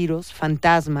vampiros,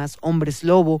 fantasmas, hombres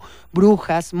lobo,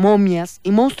 brujas, momias y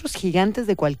monstruos gigantes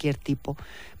de cualquier tipo.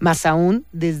 Más aún,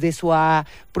 desde su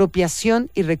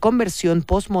apropiación y reconversión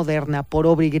postmoderna por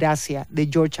obra y gracia de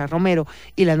George A. Romero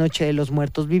y La Noche de los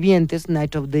Muertos Vivientes,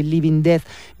 Night of the Living Dead,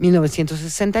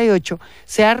 1968,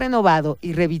 se ha renovado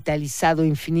y revitalizado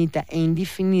infinita e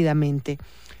indefinidamente,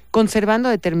 conservando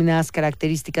determinadas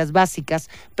características básicas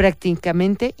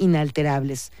prácticamente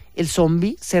inalterables. El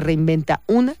zombie se reinventa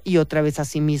una y otra vez a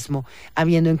sí mismo,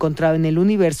 habiendo encontrado en el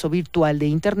universo virtual de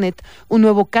Internet un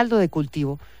nuevo caldo de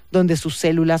cultivo, donde sus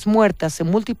células muertas se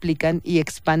multiplican y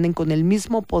expanden con el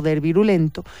mismo poder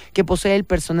virulento que posee el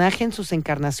personaje en sus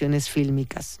encarnaciones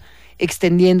fílmicas.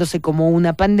 Extendiéndose como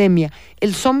una pandemia,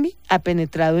 el zombie ha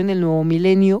penetrado en el nuevo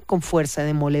milenio con fuerza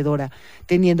demoledora,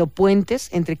 teniendo puentes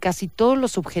entre casi todos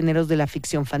los subgéneros de la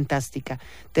ficción fantástica: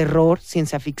 terror,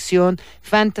 ciencia ficción,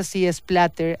 fantasy,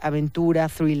 splatter, aventura,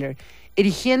 thriller,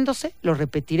 erigiéndose, lo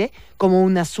repetiré, como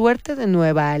una suerte de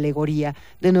nueva alegoría,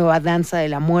 de nueva danza de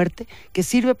la muerte, que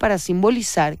sirve para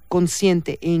simbolizar,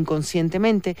 consciente e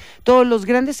inconscientemente, todos los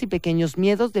grandes y pequeños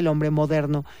miedos del hombre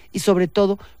moderno, y sobre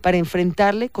todo para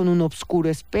enfrentarle con un obscuro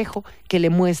espejo que le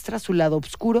muestra su lado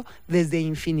oscuro desde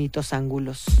infinitos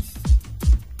ángulos.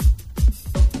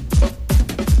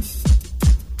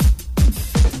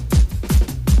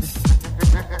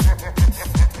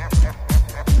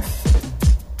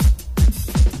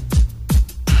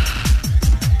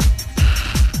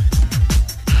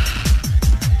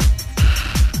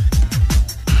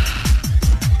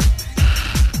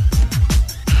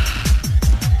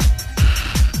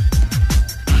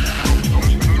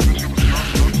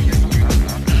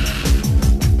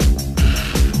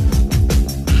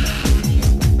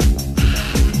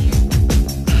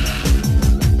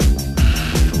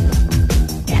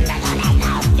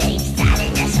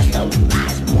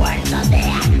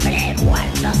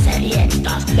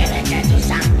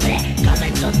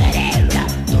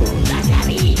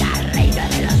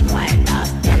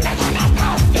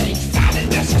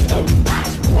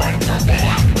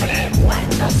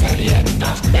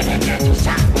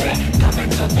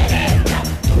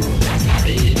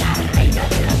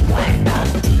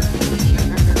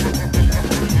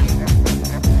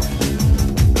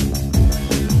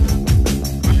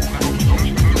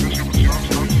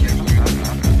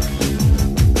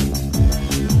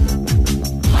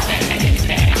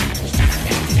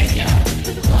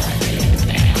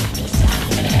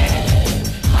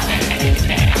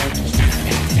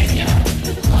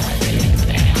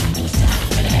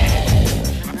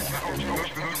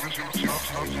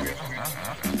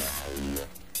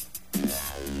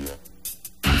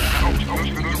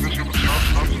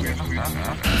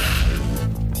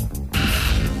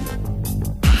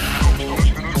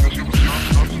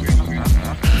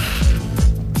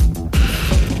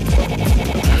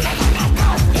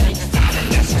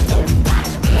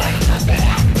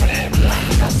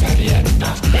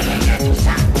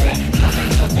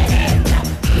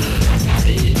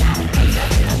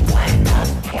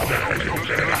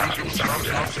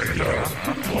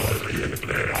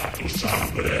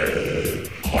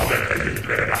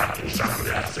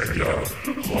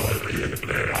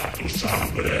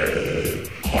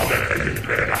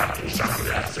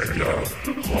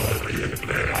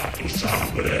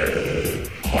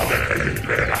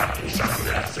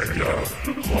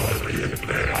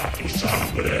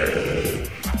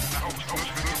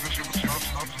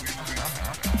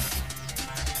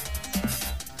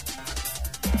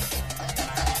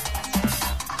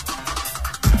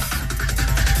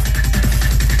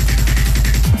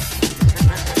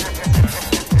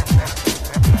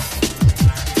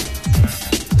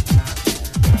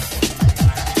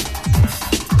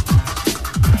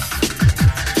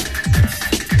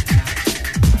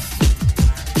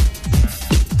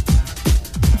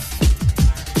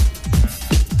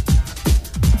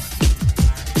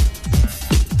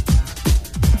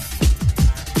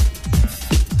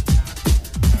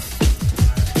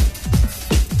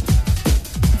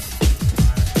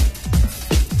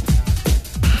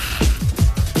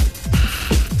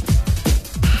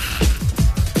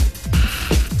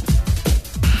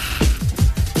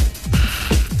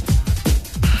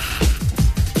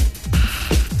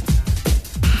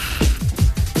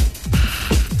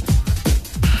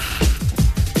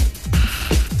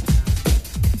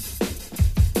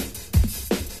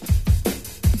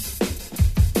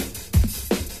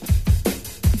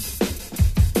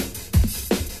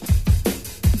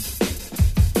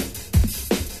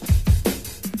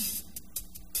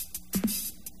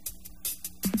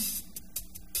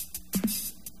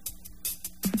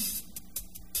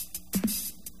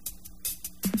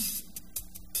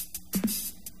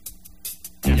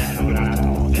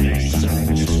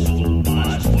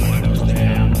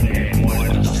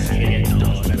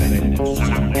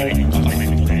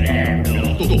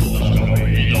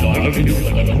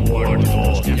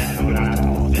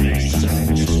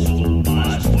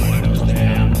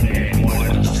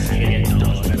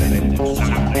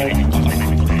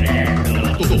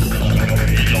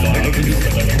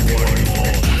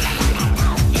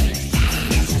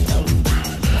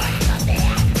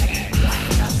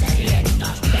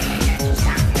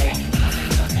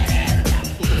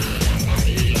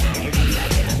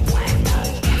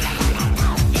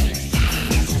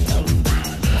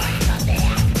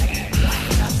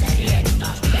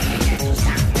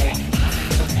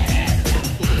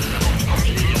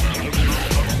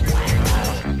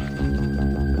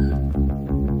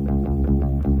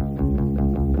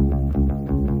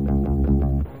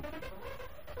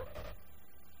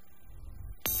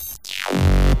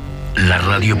 La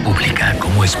radio pública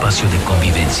como espacio de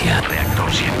convivencia.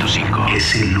 Reactor 105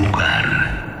 es el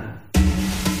lugar.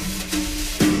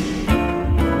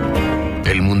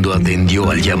 El mundo atendió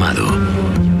al llamado.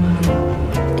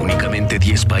 Únicamente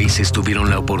 10 países tuvieron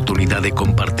la oportunidad de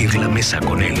compartir la mesa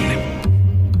con él.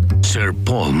 Sir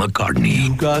Paul McCartney.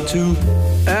 You got to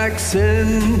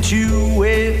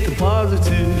accentuate the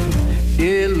positive,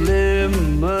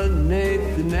 eliminate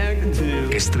the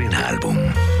negative. Estrena álbum.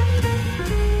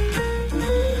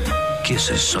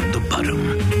 Kisses on the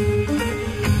Bottom.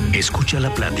 Escucha la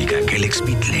plática que el ex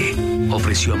Beatle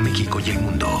ofreció a México y el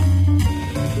mundo.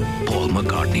 Paul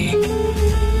McCartney.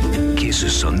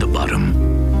 Kisses on the Bottom.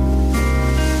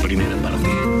 Primera parte.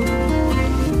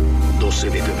 12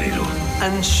 de febrero.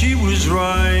 And she was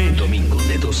right. Domingo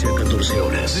de 12 a 14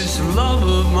 horas. This love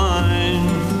of mine,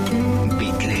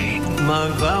 Beatle. my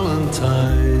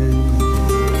Valentine.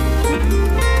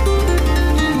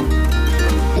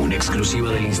 Una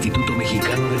exclusiva del Instituto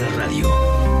Mexicano de la Radio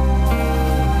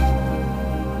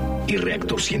y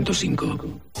Reactor 105.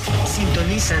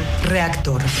 Sintonizan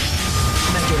Reactor.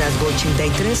 Mayorazgo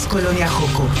 83, Colonia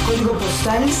Joco. Código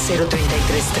postal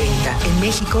 03330. En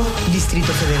México,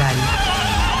 Distrito Federal.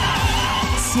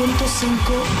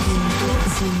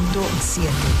 105.7.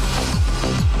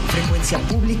 Frecuencia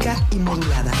pública y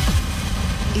modulada.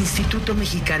 Instituto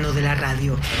Mexicano de la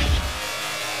Radio.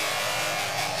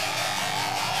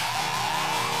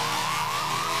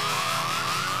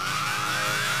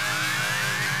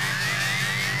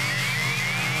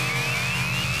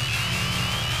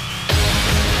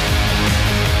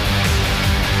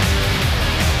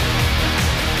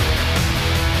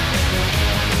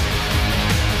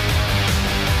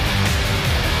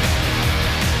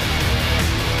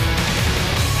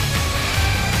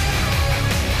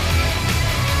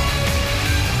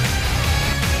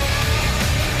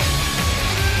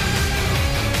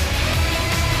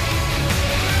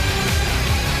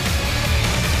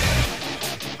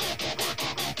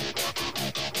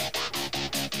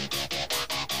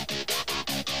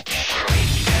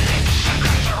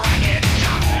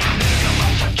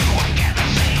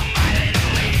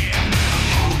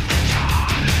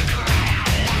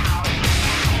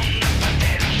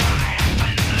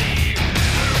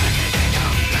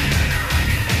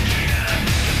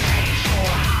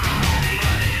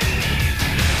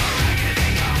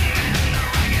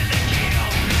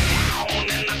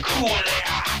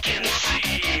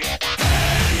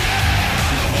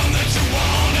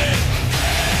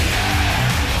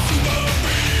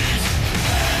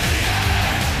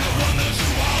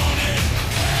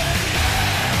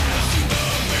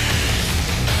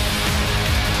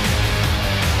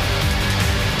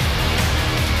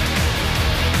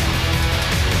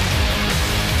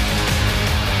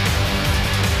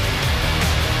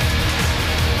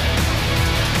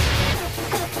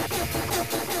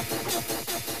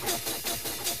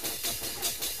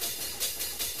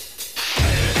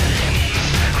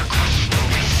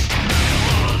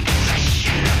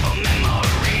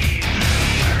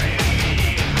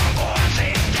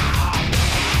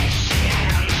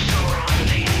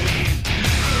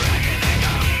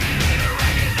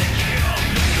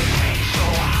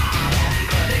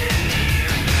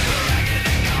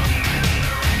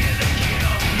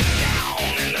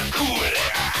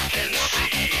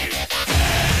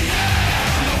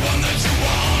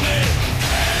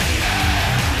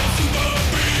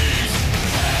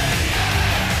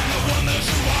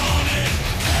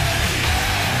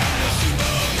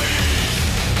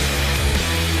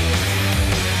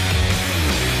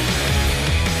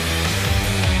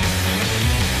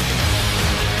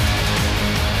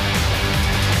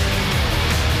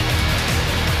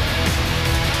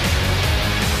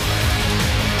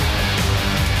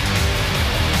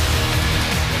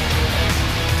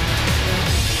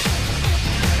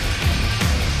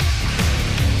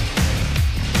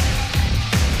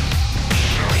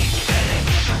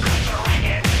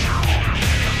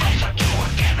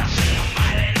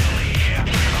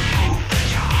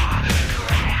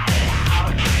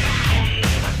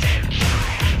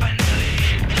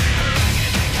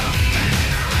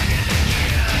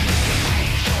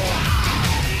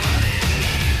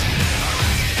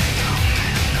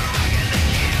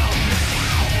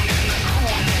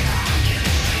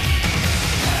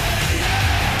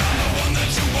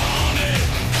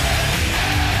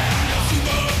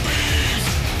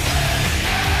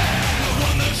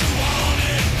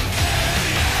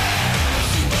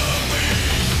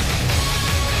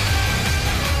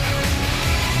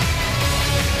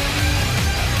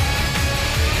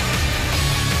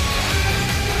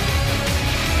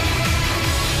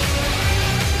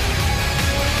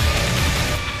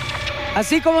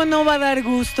 Así como no va a dar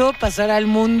gusto pasar al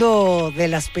mundo de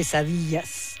las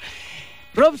pesadillas.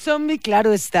 Rob Zombie,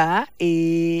 claro está.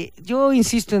 Yo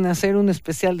insisto en hacer un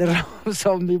especial de Rob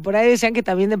Zombie. Por ahí decían que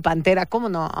también de Pantera. ¿Cómo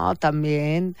no?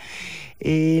 También.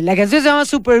 La canción se llama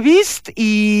Super Beast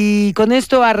y con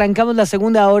esto arrancamos la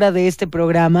segunda hora de este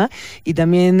programa y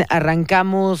también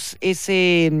arrancamos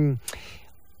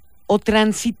o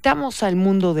transitamos al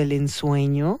mundo del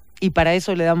ensueño. Y para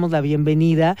eso le damos la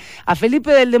bienvenida a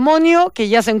Felipe del Demonio, que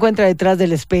ya se encuentra detrás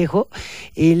del espejo.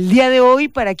 El día de hoy,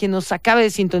 para quien nos acabe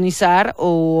de sintonizar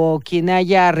o quien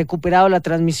haya recuperado la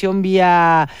transmisión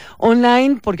vía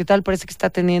online, porque tal parece que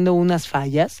está teniendo unas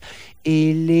fallas,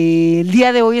 el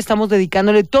día de hoy estamos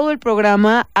dedicándole todo el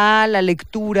programa a la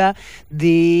lectura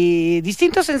de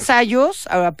distintos ensayos.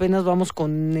 Ahora apenas vamos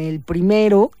con el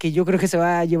primero, que yo creo que se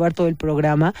va a llevar todo el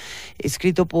programa,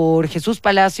 escrito por Jesús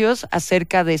Palacios,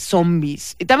 acerca de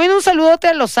zombies. Y también un saludote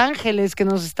a Los Ángeles, que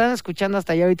nos están escuchando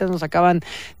hasta allá, ahorita nos acaban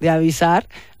de avisar.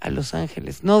 A Los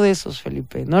Ángeles, no de esos,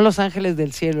 Felipe, no Los Ángeles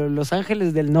del cielo, Los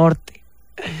Ángeles del norte.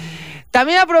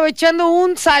 También aprovechando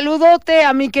un saludote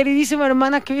a mi queridísima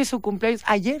hermana que hoy es su cumpleaños.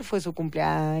 Ayer fue su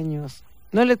cumpleaños.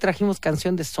 No le trajimos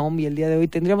canción de zombie el día de hoy.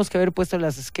 Tendríamos que haber puesto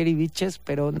las Scary Bitches,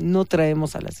 pero no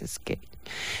traemos a las Scary.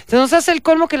 Se nos hace el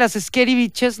colmo que las Scary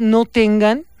Bitches no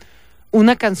tengan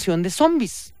una canción de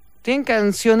zombies. Tienen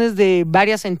canciones de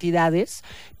varias entidades,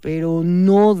 pero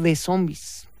no de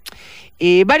zombies.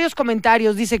 Varios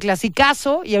comentarios, dice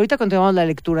clasicazo, y ahorita continuamos la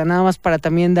lectura, nada más para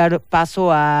también dar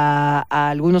paso a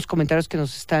algunos comentarios que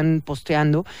nos están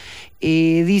posteando.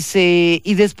 Dice,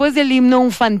 y después del himno,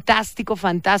 un fantástico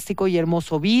y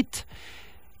hermoso beat.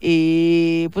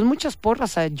 Pues muchas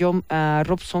porras a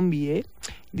Rob Zombie,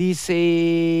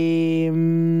 Dice,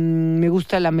 me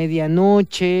gusta la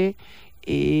medianoche.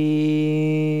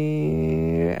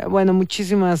 Bueno,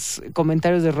 muchísimos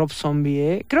comentarios de Rob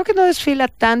Zombie, Creo que no desfila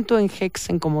tanto en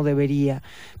Hexen como debería,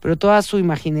 pero toda su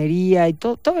imaginería y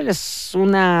todo es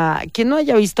una... Quien no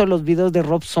haya visto los videos de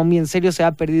Rob Zombie, en serio se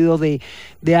ha perdido de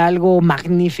algo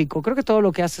magnífico. Creo que todo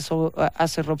lo que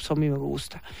hace Rob Zombie me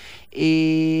gusta.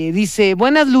 Dice,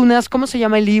 buenas lunas, ¿cómo se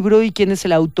llama el libro y quién es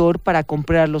el autor para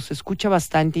comprarlo? Se escucha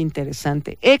bastante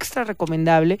interesante, extra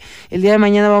recomendable. El día de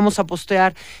mañana vamos a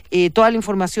postear toda la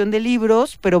información de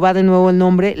libros, pero va de nuevo el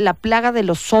nombre, La plaga de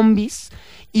los zombies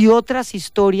y otras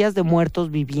historias de muertos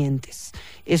vivientes.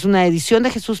 Es una edición de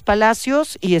Jesús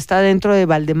Palacios y está dentro de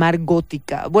Valdemar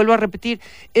Gótica. Vuelvo a repetir,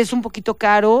 es un poquito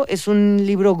caro, es un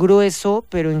libro grueso,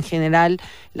 pero en general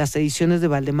las ediciones de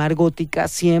Valdemar Gótica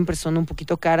siempre son un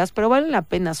poquito caras, pero valen la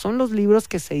pena, son los libros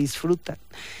que se disfrutan.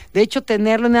 De hecho,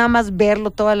 tenerlo, nada más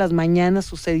verlo todas las mañanas,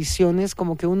 sus ediciones,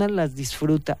 como que uno las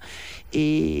disfruta.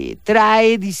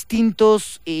 Trae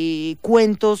distintos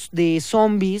cuentos de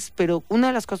zombies, pero una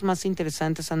de las cosas más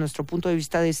interesantes a nuestro punto de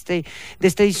vista de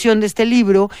esta edición de este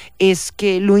libro es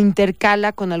que lo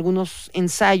intercala con algunos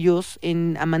ensayos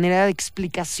a manera de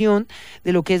explicación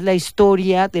de lo que es la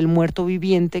historia del muerto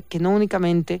viviente, que no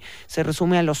únicamente se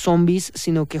resume a los zombies,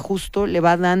 sino que justo le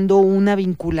va dando una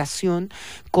vinculación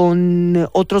con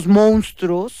otros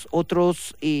monstruos,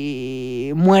 otros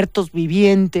muertos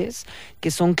vivientes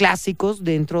que son clásicos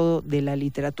dentro de la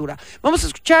literatura. Vamos a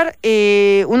escuchar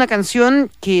una canción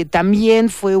que también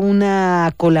fue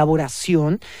una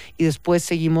colaboración y después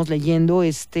seguimos leyendo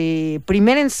este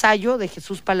primer ensayo de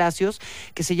Jesús Palacios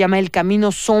que se llama El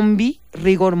Camino Zombie,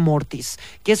 Rigor Mortis,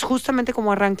 que es justamente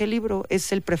como arranca el libro,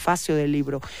 es el prefacio del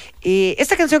libro.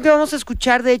 Esta canción que vamos a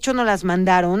escuchar, de hecho nos las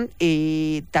mandaron,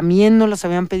 también nos las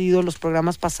habían pedido los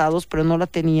programas pasados, pero no la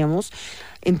teníamos.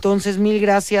 Entonces, mil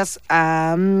gracias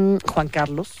a Juan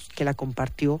Carlos, que la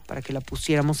compartió para que la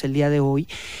pusiéramos el día de hoy.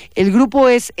 El grupo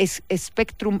es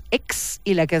Spectrum X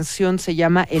y la canción se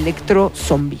llama Electro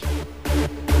Zombie.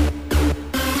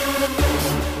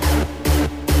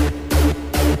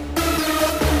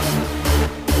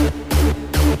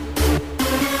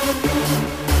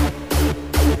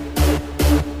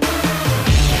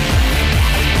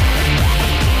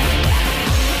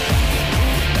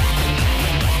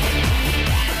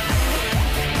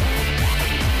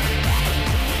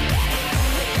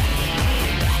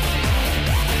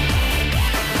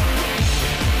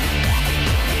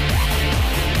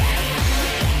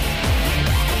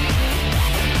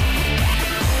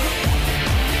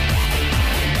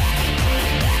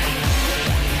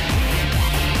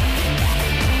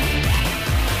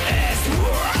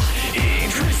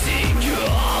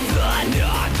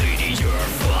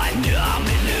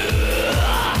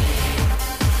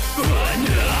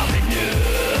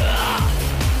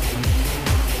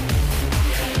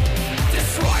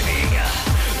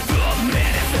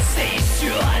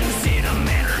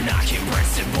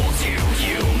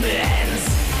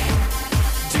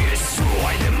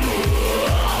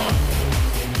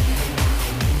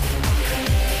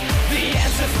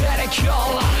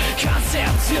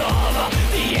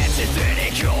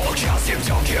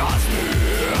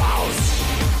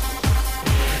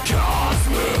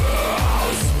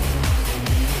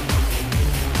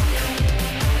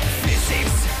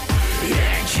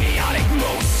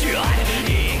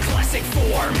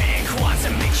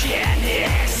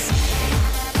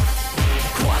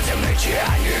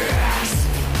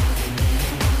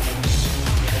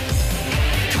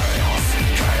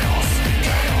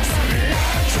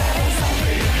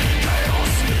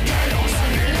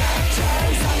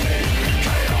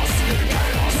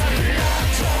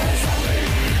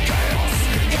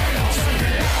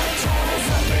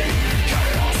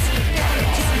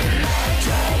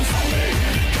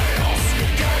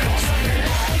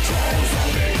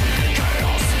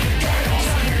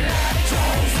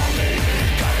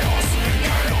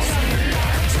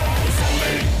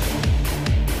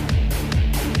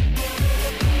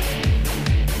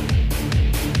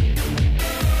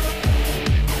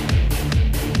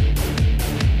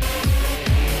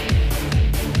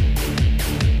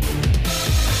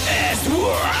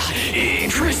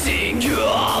 Increasing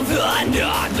your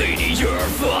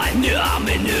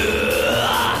non-linear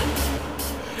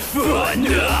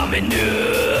phenomena.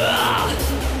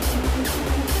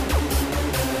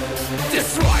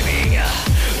 Describing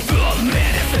the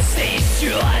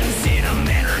manifestations in a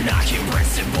manner not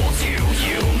comprehensible to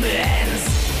humans.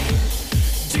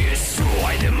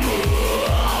 Destroy them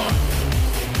all.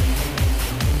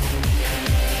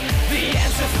 The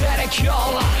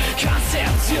antithetical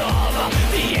concept of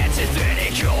the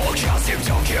antithetical concept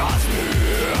of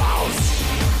cosmos.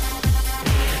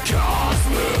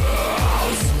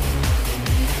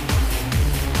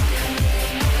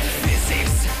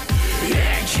 Physics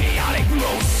and chaotic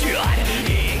motion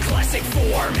in classic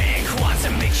form and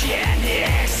quantum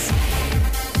mechanics.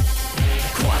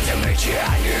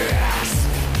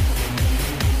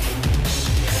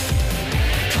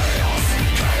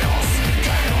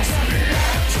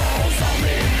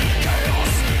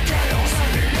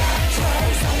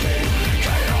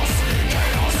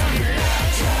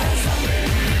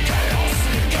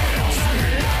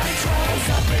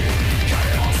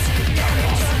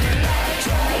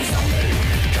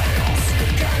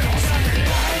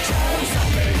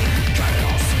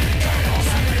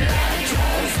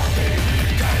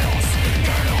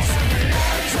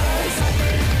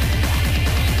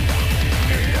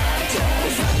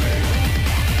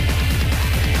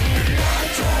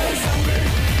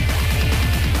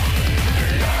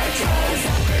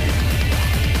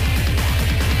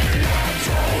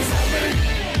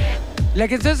 La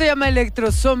canción se llama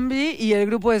Electro Zombie y el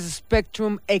grupo es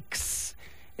Spectrum X.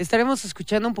 Estaremos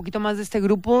escuchando un poquito más de este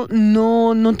grupo.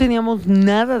 No teníamos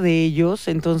nada de ellos,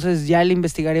 entonces ya le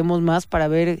investigaremos más para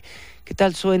ver qué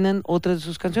tal suenan otras de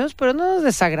sus canciones, pero no nos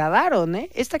desagradaron, ¿eh?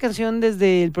 Esta canción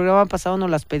desde el programa pasado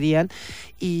nos las pedían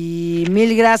y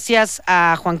mil gracias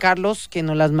a Juan Carlos que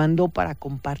nos las mandó para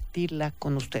compartirla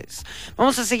con ustedes.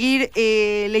 Vamos a seguir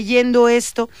leyendo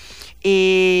esto.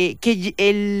 Que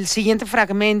el siguiente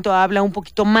fragmento habla un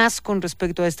poquito más con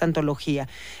respecto a esta antología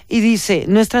y dice: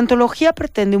 nuestra antología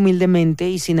pretende humildemente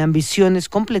y sin ambiciones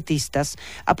completistas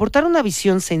aportar una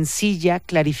visión sencilla,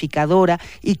 clarificadora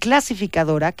y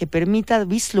clasificadora que permita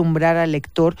vislumbrar al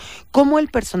lector cómo el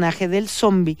personaje del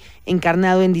zombie,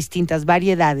 encarnado en distintas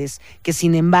variedades que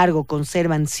sin embargo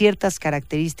conservan ciertas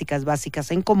características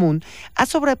básicas en común, ha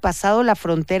sobrepasado la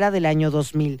frontera del año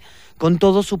 2000 con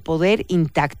todo su poder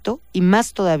intacto y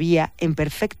más todavía en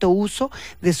perfecto uso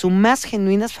de sus más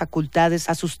genuinas facultades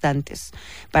asustantes.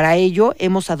 Para ello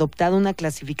hemos adoptado una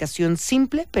clasificación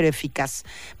simple pero eficaz,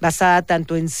 basada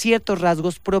tanto en ciertos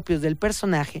rasgos propios del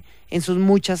personaje, en sus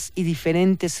muchas y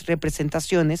diferentes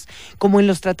representaciones, como en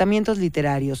los tratamientos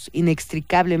literarios,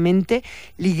 inextricablemente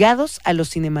ligados a los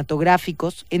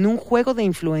cinematográficos en un juego de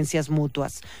influencias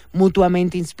mutuas,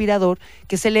 mutuamente inspirador,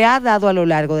 que se le ha dado a lo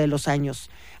largo de los años.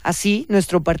 Así,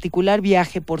 nuestro particular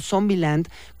viaje por Zombieland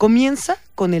comienza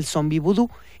con el zombie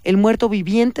vudú, el muerto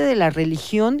viviente de la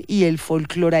religión y el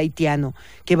folclore haitiano,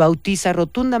 que bautiza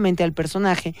rotundamente al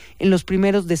personaje en los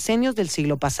primeros decenios del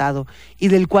siglo pasado, y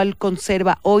del cual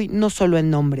conserva hoy no solo el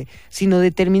nombre, sino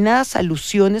determinadas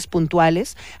alusiones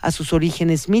puntuales a sus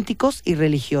orígenes míticos y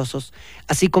religiosos,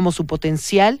 así como su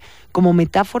potencial como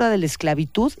metáfora de la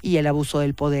esclavitud y el abuso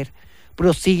del poder.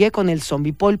 Prosigue con el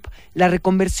zombie pulp, la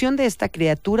reconversión de esta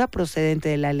criatura procedente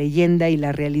de la leyenda y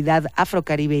la realidad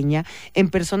afrocaribeña en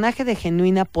personaje de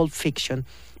genuina pulp fiction,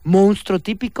 monstruo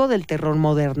típico del terror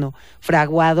moderno,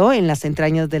 fraguado en las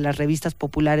entrañas de las revistas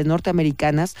populares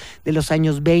norteamericanas de los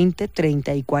años 20,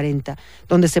 30 y 40,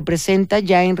 donde se presenta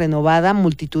ya en renovada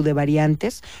multitud de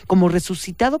variantes, como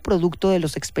resucitado producto de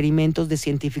los experimentos de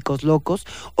científicos locos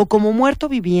o como muerto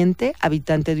viviente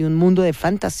habitante de un mundo de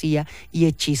fantasía y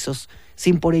hechizos.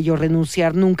 sin por ello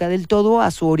renunciar nunca del todo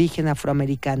a su origen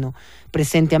afroamericano,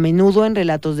 presente a menudo en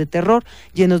relatos de terror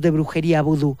llenos de brujería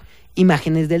vudú,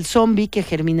 imágenes del zombi que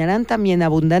germinarán también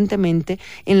abundantemente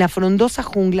en la frondosa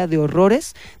jungla de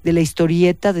horrores de la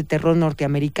historieta de terror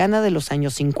norteamericana de los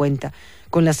años 50,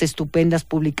 con las estupendas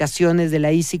publicaciones de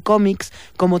la EC Comics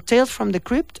como Tales from the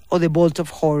Crypt o The Vault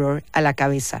of Horror a la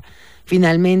cabeza.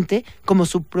 Finalmente, como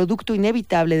subproducto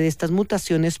inevitable de estas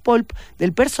mutaciones pulp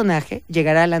del personaje,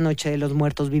 llegará la Noche de los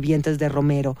Muertos Vivientes de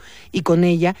Romero, y con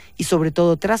ella, y sobre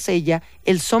todo tras ella,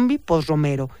 el zombie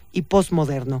post-Romero y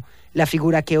postmoderno, la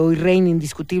figura que hoy reina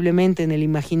indiscutiblemente en el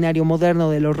imaginario moderno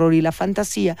del horror y la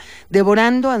fantasía,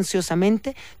 devorando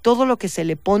ansiosamente todo lo que se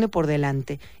le pone por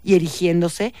delante y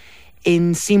erigiéndose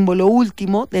en símbolo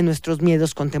último de nuestros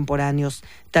miedos contemporáneos,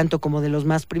 tanto como de los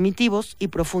más primitivos y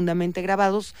profundamente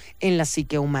grabados en la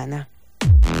psique humana.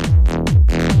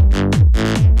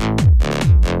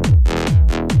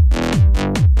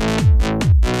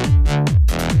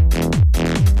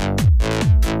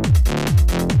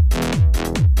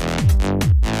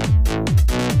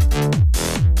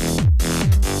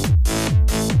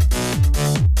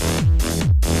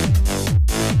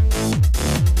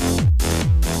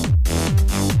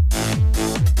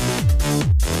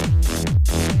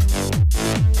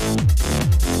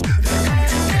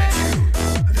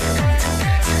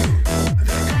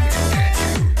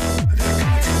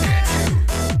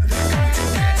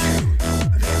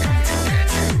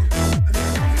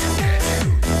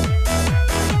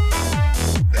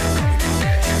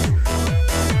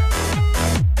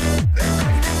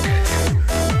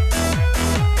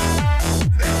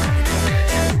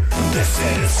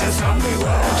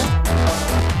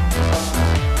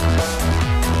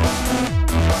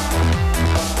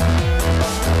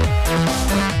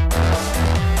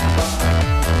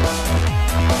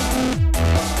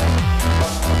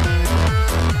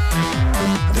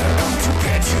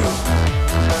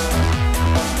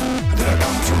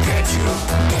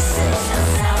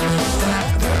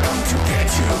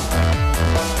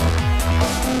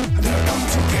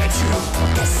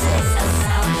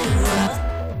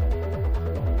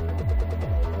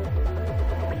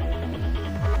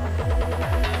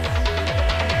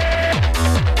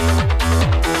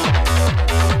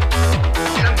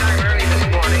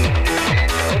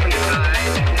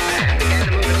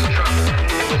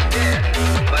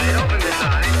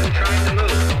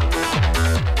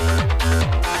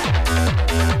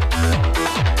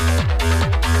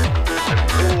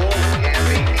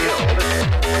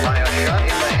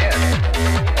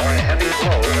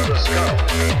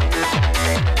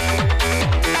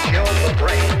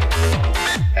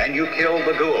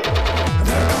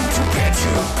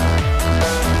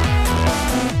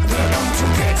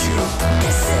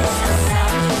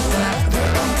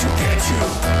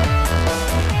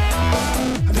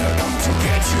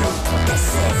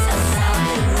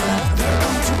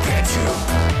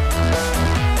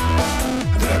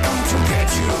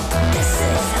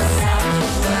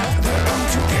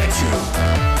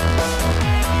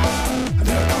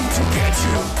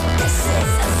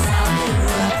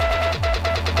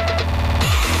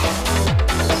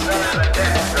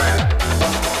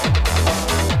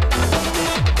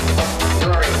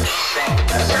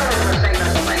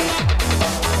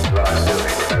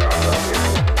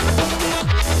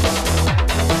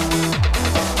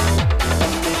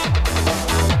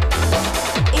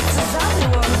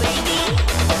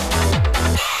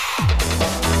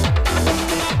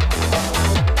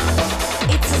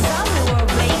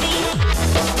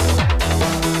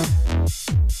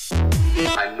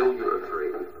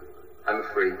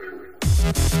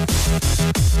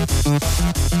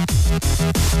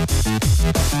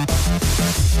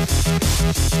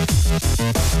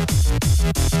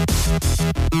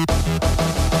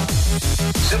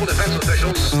 Civil defense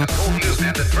officials have told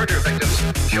newsmen that murder victims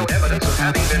show evidence of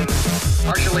having been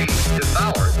partially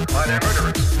devoured by their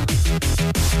murderers.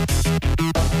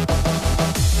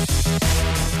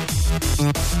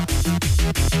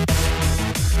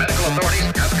 Medical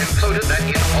authorities have concluded that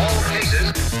in all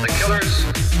cases, the killers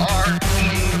are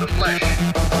eating the flesh.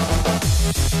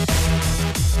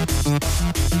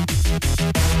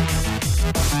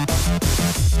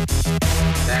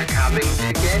 They're coming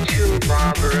to get you,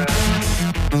 Barbara.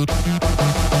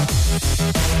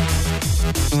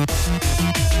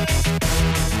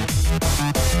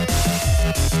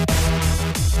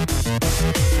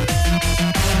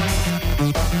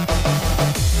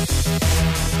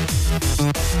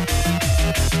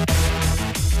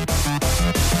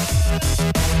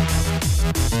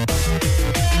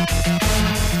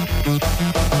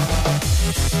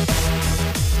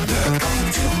 They're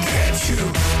going to get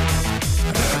you.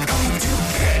 They're going to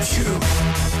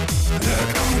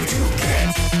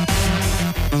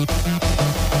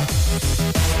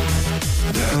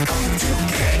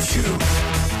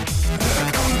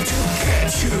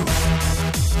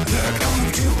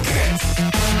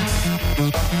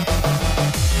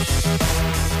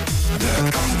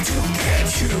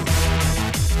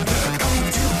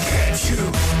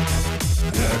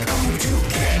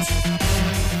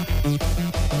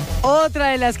Otra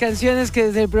de las canciones que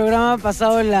desde el programa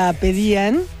pasado la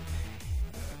pedían,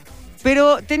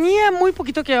 pero tenía muy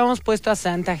poquito que habíamos puesto a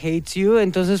Santa Hates You,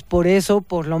 entonces por eso,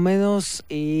 por lo menos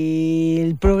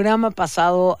el programa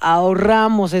pasado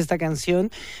ahorramos esta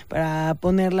canción para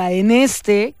ponerla en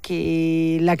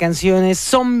que la canción es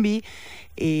Zombie,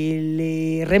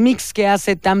 el remix que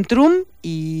hace Tam Trum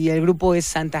y el grupo es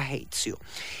Santa Hates You.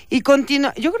 Y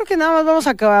continúa, yo creo que nada más vamos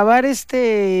a acabar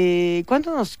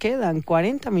 ¿cuánto nos quedan?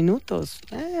 40 minutos.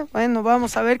 Bueno,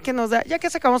 vamos a ver qué nos da, ya que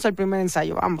sacamos el primer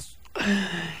ensayo, vamos.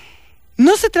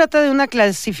 No se trata de una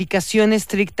clasificación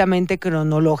estrictamente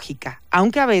cronológica,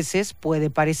 aunque a veces puede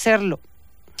parecerlo.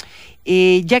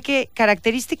 Ya que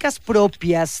características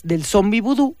propias del zombie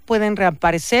vudú pueden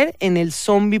reaparecer en el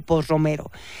zombie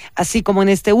post-Romero, así como en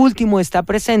este último está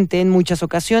presente en muchas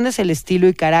ocasiones el estilo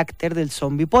y carácter del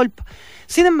zombie pulp.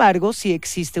 Sin embargo, sí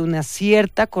existe una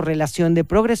cierta correlación de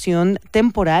progresión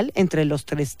temporal entre los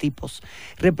tres tipos,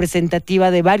 representativa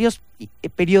de varios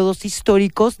periodos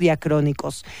históricos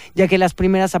diacrónicos, ya que las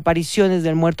primeras apariciones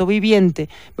del muerto viviente,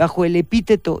 bajo el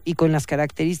epíteto y con las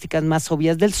características más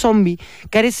obvias del zombie,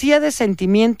 carecía de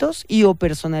sentimientos y o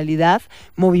personalidad,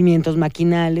 movimientos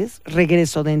maquinales,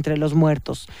 regreso de entre los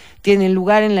muertos. Tienen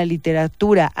lugar en la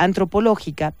literatura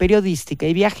antropológica, periodística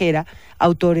y viajera,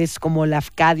 autores como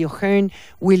Lafcadio Hearn,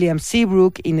 William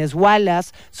Seabrook, Inez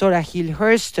Wallace, Zora Hill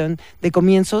Hurston, de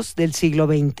comienzos del siglo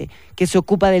XX, que se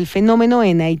ocupa del fenómeno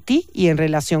en Haití y en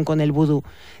relación con el vudú.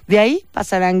 De ahí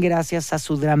pasarán, gracias a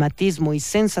su dramatismo y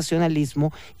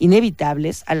sensacionalismo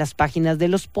inevitables, a las páginas de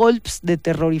los pulps de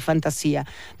terror y fantasía,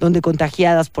 donde,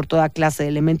 contagiadas por toda clase de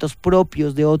elementos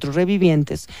propios de otros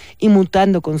revivientes y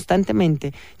mutando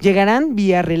constantemente, llegarán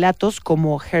vía relatos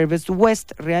como Herbert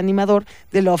West, reanimador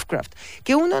de Lovecraft,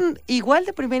 que uno, igual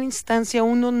de primera instancia,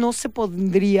 uno no se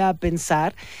podría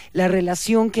pensar la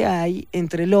relación que hay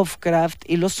entre Lovecraft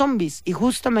y los zombies, y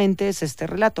justamente es este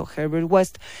relato, Herbert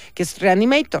West, que es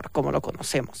Reanimator, como lo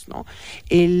conocemos, ¿no?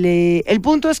 El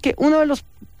punto es que una de las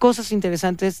cosas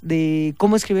interesantes de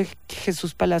cómo escribe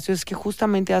Jesús Palacios es que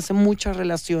justamente hace muchas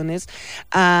relaciones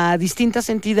a distintas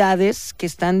entidades que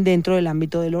están dentro del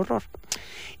ámbito del horror.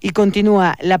 Y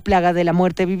continúa La plaga de la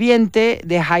muerte viviente,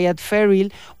 de Hyatt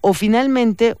Ferrell, o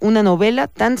finalmente una novela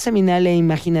tan seminal e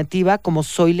imaginativa como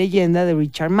Soy leyenda, de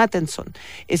Richard Matheson,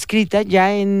 escrita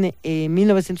ya en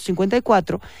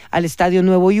 1954, al estadio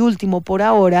nuevo y último por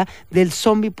ahora del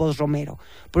zombie post-Romero.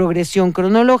 Progresión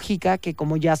cronológica que,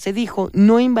 como ya se dijo,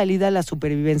 no invalida la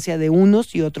supervivencia de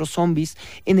unos y otros zombies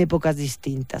en épocas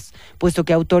distintas, puesto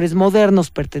que autores modernos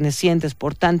pertenecientes,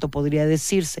 por tanto, podría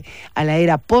decirse a la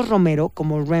era post-Romero,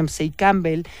 como Ramsey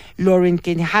Campbell, Lauren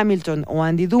Kane Hamilton o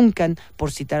Andy Duncan,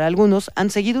 por citar algunos, han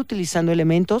seguido utilizando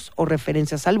elementos o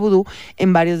referencias al vudú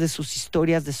en varias de sus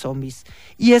historias de zombies.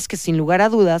 Y es que, sin lugar a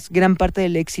dudas, gran parte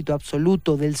del éxito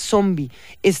absoluto del zombie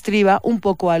estriba un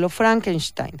poco a lo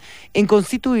Frankenstein, en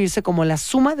constituirse como la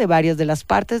suma de varias de las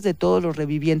partes de todos los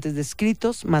revivientes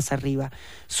descritos más arriba,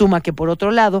 suma que, por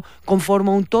otro lado,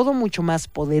 conforma un todo mucho más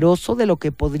poderoso de lo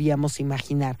que podríamos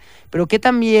imaginar, pero que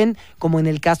también, como en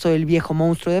el caso del viejo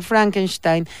monstruo de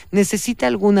Frankenstein, necesita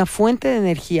alguna fuente de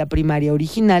energía primaria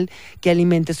original que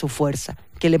alimente su fuerza,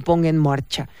 que le ponga en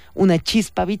marcha, una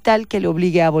chispa vital que le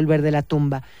obligue a volver de la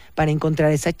tumba. Para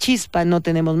encontrar esa chispa no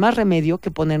tenemos más remedio que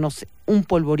ponernos un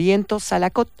polvoriento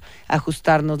salacot,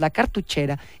 ajustarnos la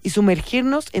cartuchera y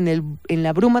sumergirnos en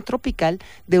la bruma tropical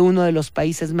de uno de los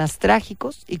países más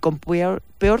trágicos y con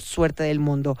peor suerte del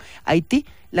mundo, Haití,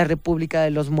 la República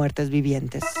de los Muertos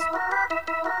Vivientes.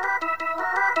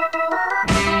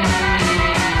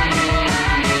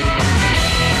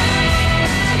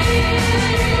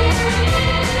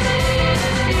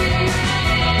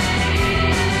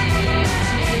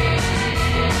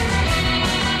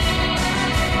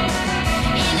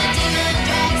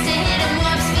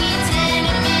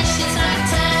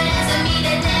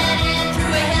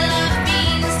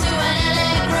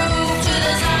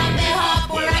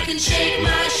 Shake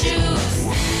my shoes.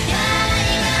 Yeah,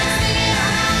 you gotta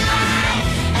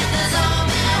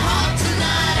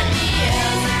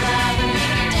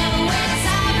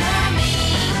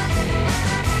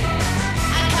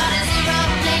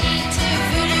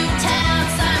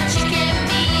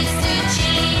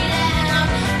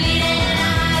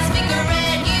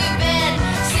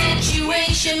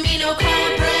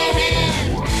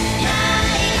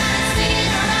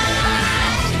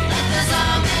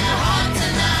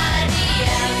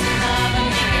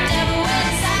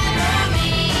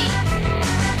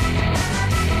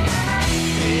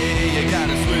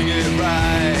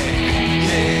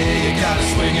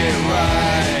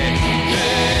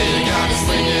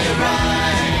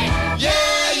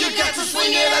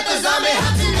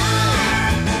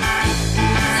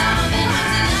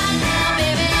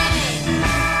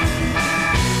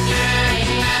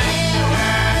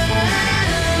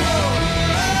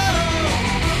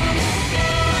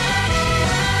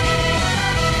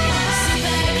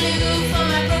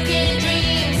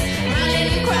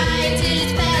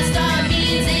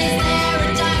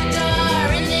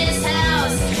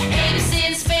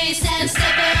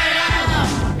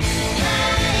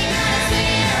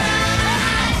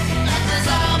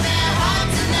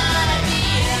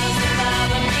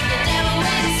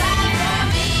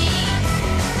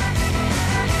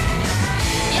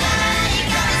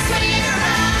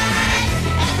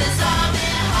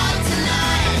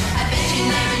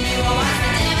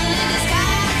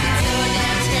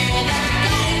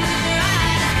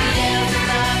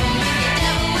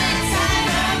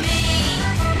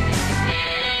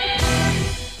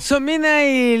Somina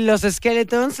y los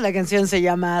Skeletons, la canción se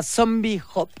llama Zombie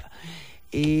Hop.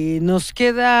 Y nos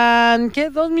quedan,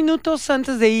 2 minutos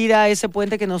antes de ir a ese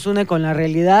puente que nos une con la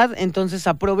realidad. Entonces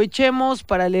aprovechemos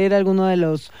para leer alguno de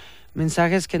los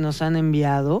mensajes que nos han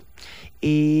enviado.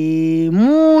 Y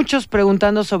muchos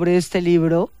preguntando sobre este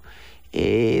libro.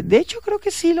 De hecho, creo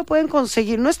que sí lo pueden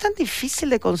conseguir. No es tan difícil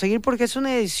de conseguir porque es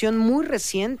una edición muy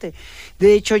reciente.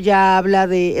 De hecho, ya habla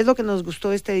de... Es lo que nos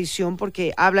gustó esta edición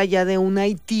porque habla ya de un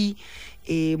Haití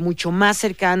mucho más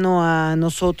cercano a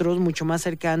nosotros, mucho más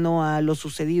cercano a lo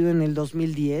sucedido en el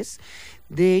 2010.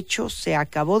 De hecho, se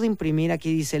acabó de imprimir,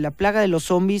 aquí dice, La plaga de los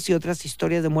zombies y otras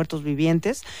historias de muertos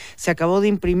vivientes. Se acabó de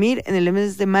imprimir en el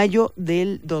mes de mayo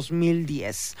del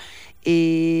 2010.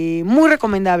 Muy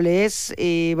recomendable, es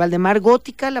Valdemar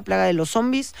Gótica, La plaga de los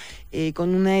zombies,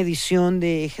 con una edición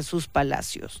de Jesús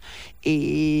Palacios.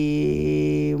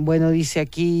 Bueno, dice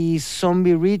aquí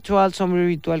Zombie Ritual,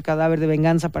 cadáver de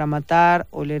venganza para matar,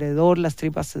 o el heredor, las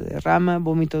tripas se derraman,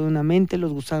 vómito de una mente,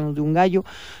 los gusanos de un gallo,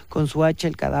 con su hacha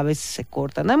el cadáver se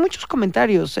cortan. Hay muchos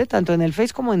comentarios, tanto en el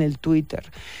Face como en el Twitter.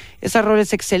 Esa rol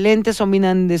es excelente, Zombie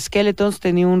and the Skeletons,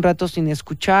 tenía un rato sin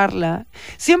escucharla.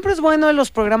 Siempre es bueno,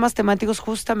 los programas temáticos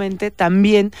justamente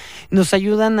también nos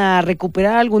ayudan a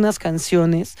recuperar algunas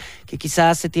canciones que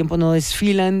quizás hace tiempo no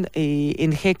desfilan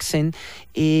en Hexen,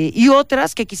 y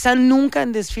otras que quizás nunca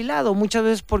han desfilado, muchas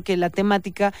veces porque la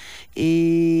temática,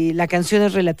 la canción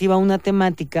es relativa a una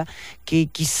temática que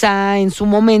quizá en su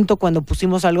momento cuando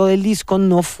pusimos algo del disco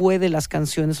no fue de las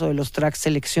canciones o de los tracks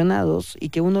seleccionados y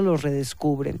que uno los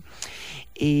redescubre.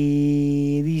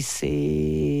 Dice,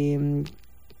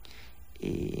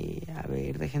 a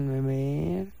ver, déjenme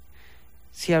ver.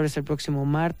 Si abres el próximo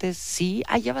martes, sí,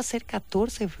 ya va a ser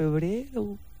 14 de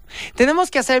febrero. Tenemos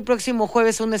que hacer el próximo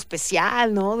jueves un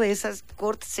especial, ¿no? De esas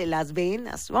cortes en las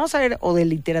venas. Vamos a ver, o de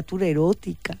literatura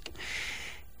erótica.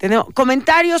 Tenemos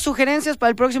comentarios, sugerencias para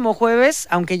el próximo jueves,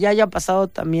 aunque ya haya pasado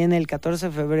también el 14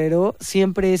 de febrero.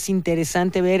 Siempre es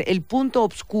interesante ver el punto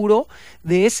oscuro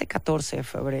de ese 14 de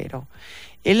febrero.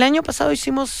 El año pasado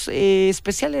hicimos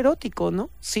especial erótico, ¿no?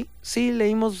 Sí,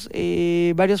 leímos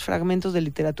varios fragmentos de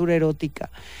literatura erótica.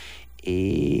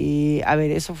 A ver,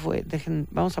 eso fue,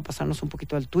 vamos a pasarnos un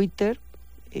poquito al Twitter.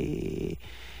 Qué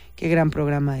gran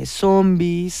programa de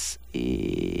zombies.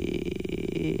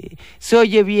 Se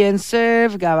oye bien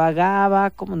Surf, Gaba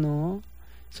Gaba, ¿cómo no?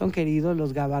 Son queridos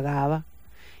los Gaba Gaba.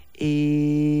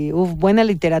 Buena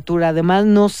literatura. Además,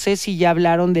 no sé si ya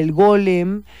hablaron del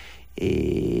Golem,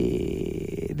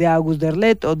 de August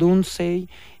Derlet o Dunsey.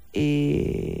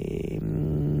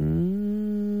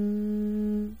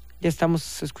 Ya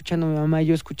estamos escuchando a mi mamá y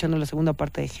yo escuchando la segunda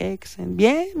parte de Hexen.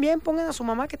 Bien, pongan a su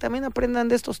mamá que también aprendan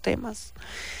de estos temas.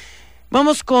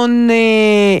 Vamos con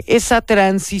esa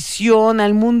transición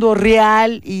al mundo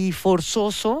real y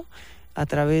forzoso a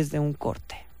través de un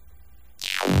corte.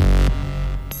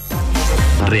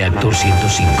 Reactor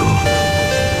 105.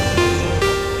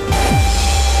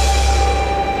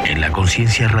 En la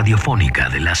conciencia radiofónica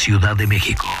de la Ciudad de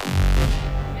México.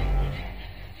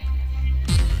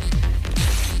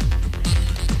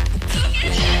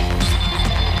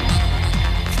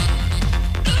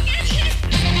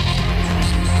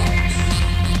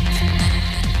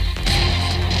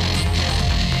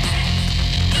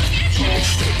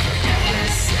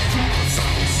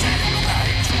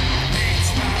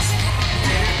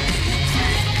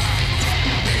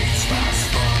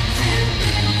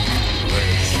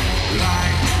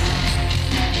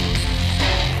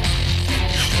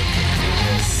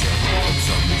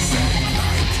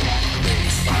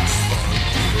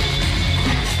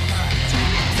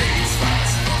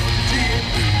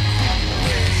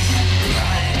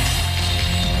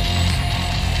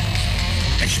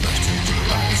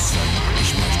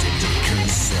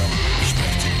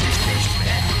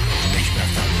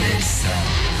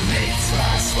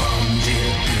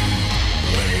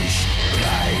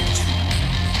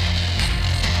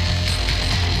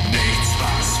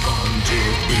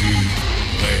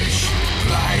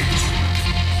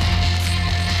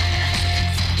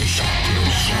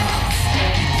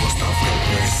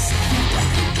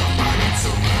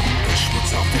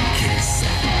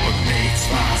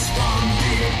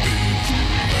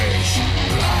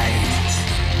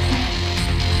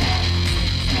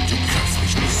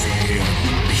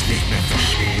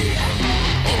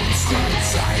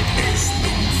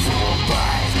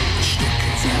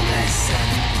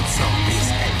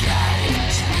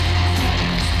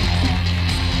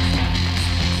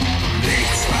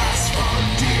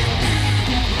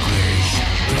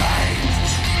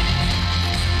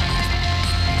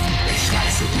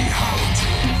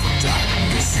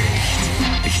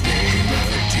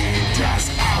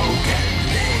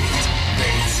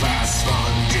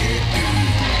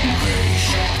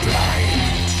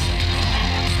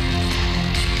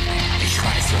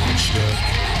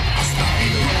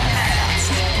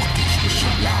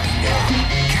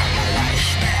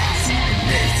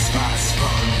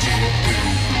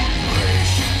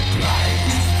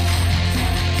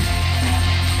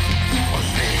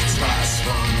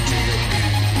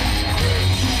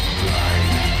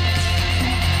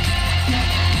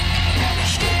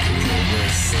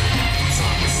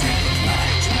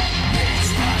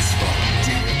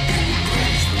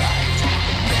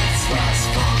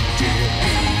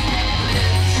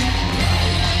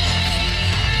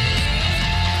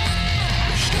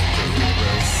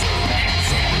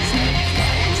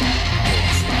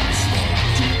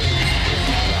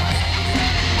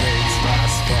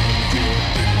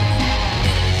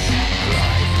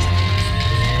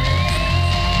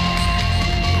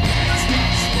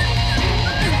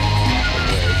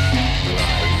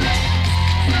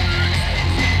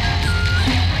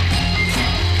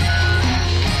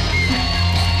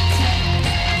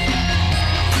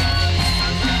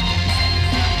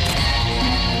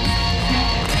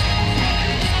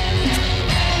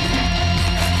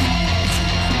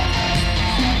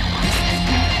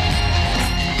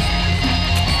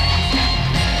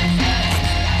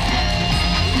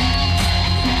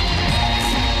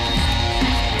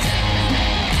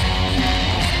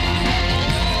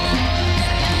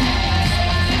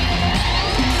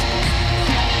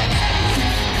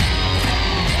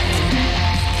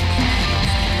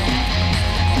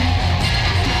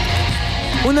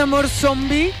 amor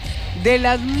zombie, de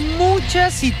las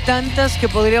muchas y tantas que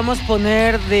podríamos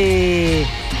poner de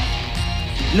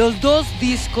los 2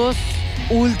 discos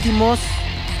últimos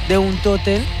de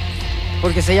Untoten,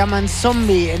 porque se llaman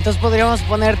Zombie. Entonces podríamos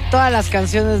poner todas las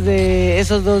canciones de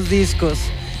esos 2 discos,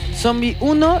 Zombie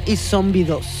 1 y Zombie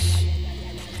 2.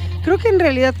 Creo que en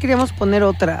realidad queríamos poner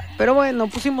otra, pero bueno,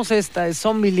 pusimos esta, de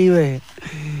Zombie Live.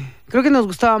 Creo que nos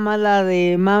gustaba más la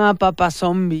de Mama Papa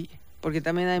Zombie, porque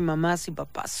también hay mamás y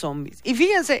papás zombies. Y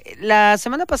fíjense, la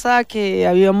semana pasada que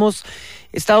habíamos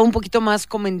estado un poquito más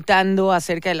comentando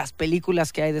acerca de las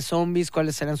películas que hay de zombies,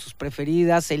 cuáles eran sus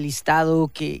preferidas, el listado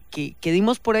que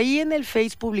dimos por ahí en el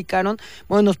Face, publicaron,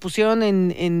 bueno, nos pusieron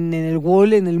en el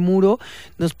wall, en el muro,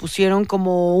 nos pusieron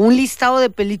como un listado de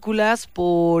películas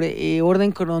por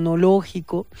orden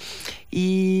cronológico.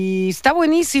 Y está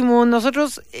buenísimo.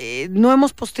 Nosotros no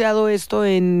hemos posteado esto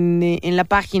en la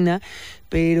página,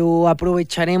 pero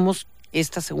aprovecharemos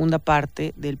esta segunda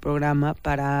parte del programa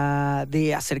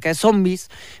acerca de zombies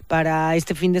para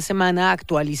este fin de semana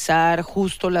actualizar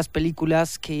justo las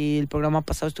películas que el programa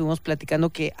pasado estuvimos platicando,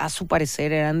 que a su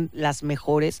parecer eran las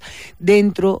mejores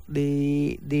dentro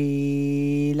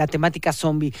de la temática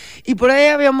zombie. Y por ahí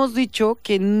habíamos dicho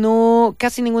que no,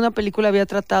 casi ninguna película había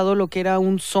tratado lo que era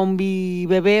un zombie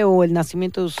bebé o el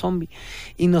nacimiento de un zombie,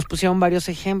 y nos pusieron varios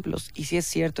ejemplos. Y sí es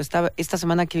cierto, esta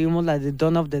semana que vimos la de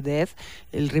Dawn of the Dead,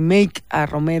 el remake a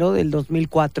Romero del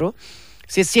 2004,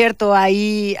 sí es cierto,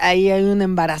 ahí hay una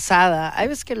embarazada. Hay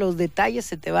veces que los detalles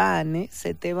se te van.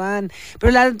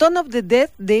 Pero la Dawn of the Dead,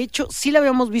 de hecho, sí la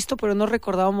habíamos visto, pero no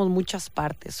recordábamos muchas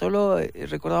partes, solo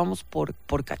recordábamos por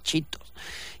cachitos.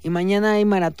 Y mañana hay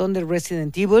maratón de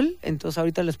Resident Evil, entonces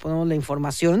ahorita les ponemos la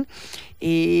información.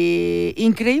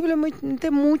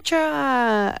 Increíblemente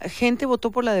mucha gente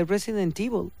votó por la de Resident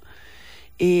Evil.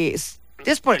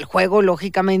 Es por el juego,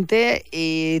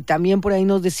 lógicamente. También por ahí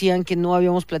nos decían que no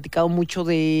habíamos platicado mucho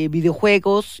de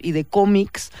videojuegos y de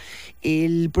cómics.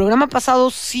 El programa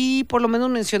pasado sí, por lo menos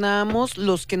mencionábamos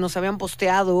los que nos habían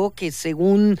posteado, que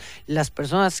según las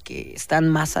personas que están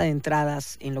más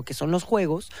adentradas en lo que son los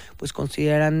juegos, pues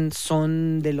consideran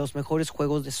son de los mejores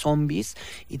juegos de zombies.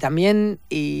 Y también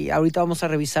ahorita vamos a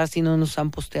revisar si no nos han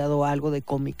posteado algo de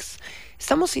cómics.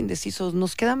 Estamos indecisos,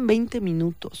 nos quedan 20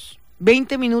 minutos.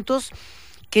 20 minutos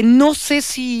que no sé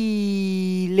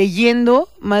si leyendo,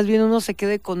 más bien uno se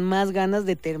quede con más ganas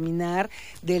de terminar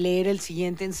de leer el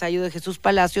siguiente ensayo de Jesús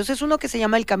Palacios. Es uno que se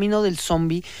llama El Camino del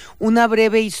Zombie, una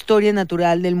breve historia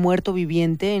natural del muerto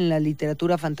viviente en la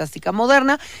literatura fantástica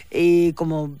moderna.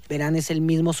 Como verán, es el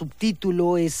mismo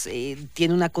subtítulo,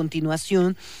 tiene una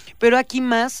continuación, pero aquí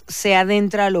más se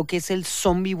adentra a lo que es el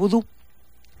zombie vudú,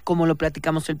 como lo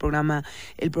platicamos el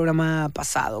programa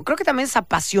pasado. Creo que también es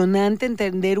apasionante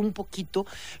entender un poquito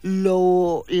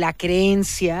la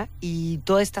creencia y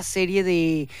toda esta serie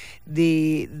de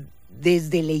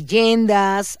desde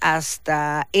leyendas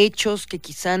hasta hechos que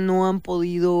quizá no han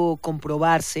podido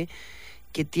comprobarse,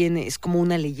 es como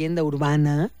una leyenda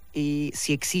urbana.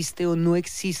 Si existe o no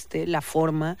existe la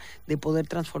forma de poder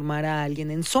transformar a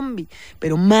alguien en zombie,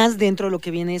 pero más dentro de lo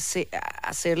que viene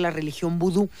a ser la religión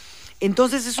vudú.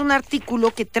 Entonces es un artículo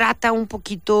que trata un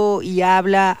poquito y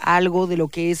habla algo de lo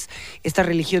que es esta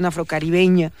religión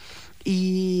afrocaribeña.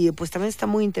 Y pues también está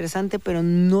muy interesante, pero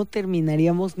no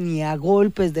terminaríamos ni a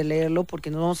golpes de leerlo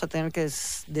porque nos vamos a tener que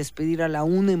despedir a la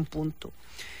 1:00 p.m.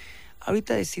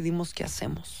 Ahorita decidimos qué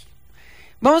hacemos.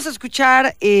 Vamos a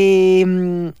escuchar,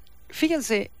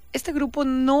 fíjense, este grupo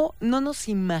no nos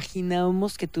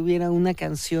imaginábamos que tuviera una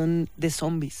canción de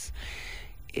zombies.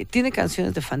 Tiene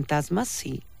canciones de fantasmas,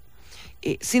 sí.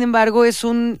 Sin embargo, es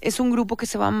un grupo que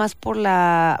se va más por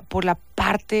la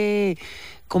parte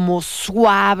como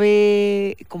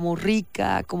suave, como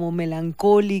rica, como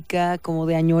melancólica, como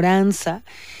de añoranza.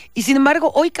 Y sin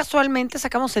embargo, hoy casualmente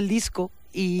sacamos el disco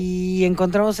y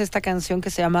encontramos esta canción que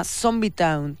se llama Zombie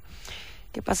Town.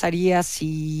 ¿Qué pasaría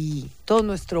si todo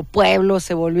nuestro pueblo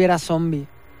se volviera zombie?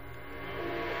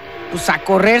 Pues a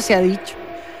correr, se ha dicho.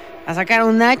 A sacar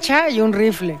un hacha y un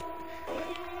rifle.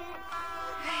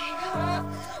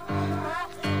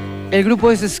 El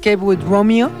grupo es Escape with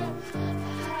Romeo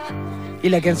y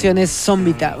la canción es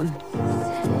Zombie Town.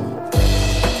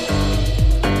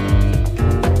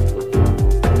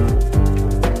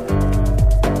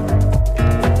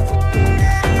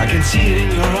 I can see it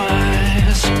in your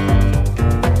eyes,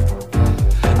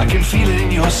 I can feel it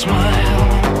in your smile,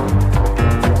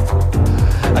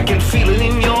 I can feel it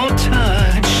in your touch.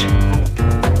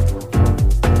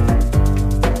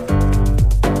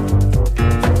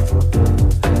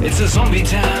 It's a zombie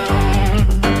town.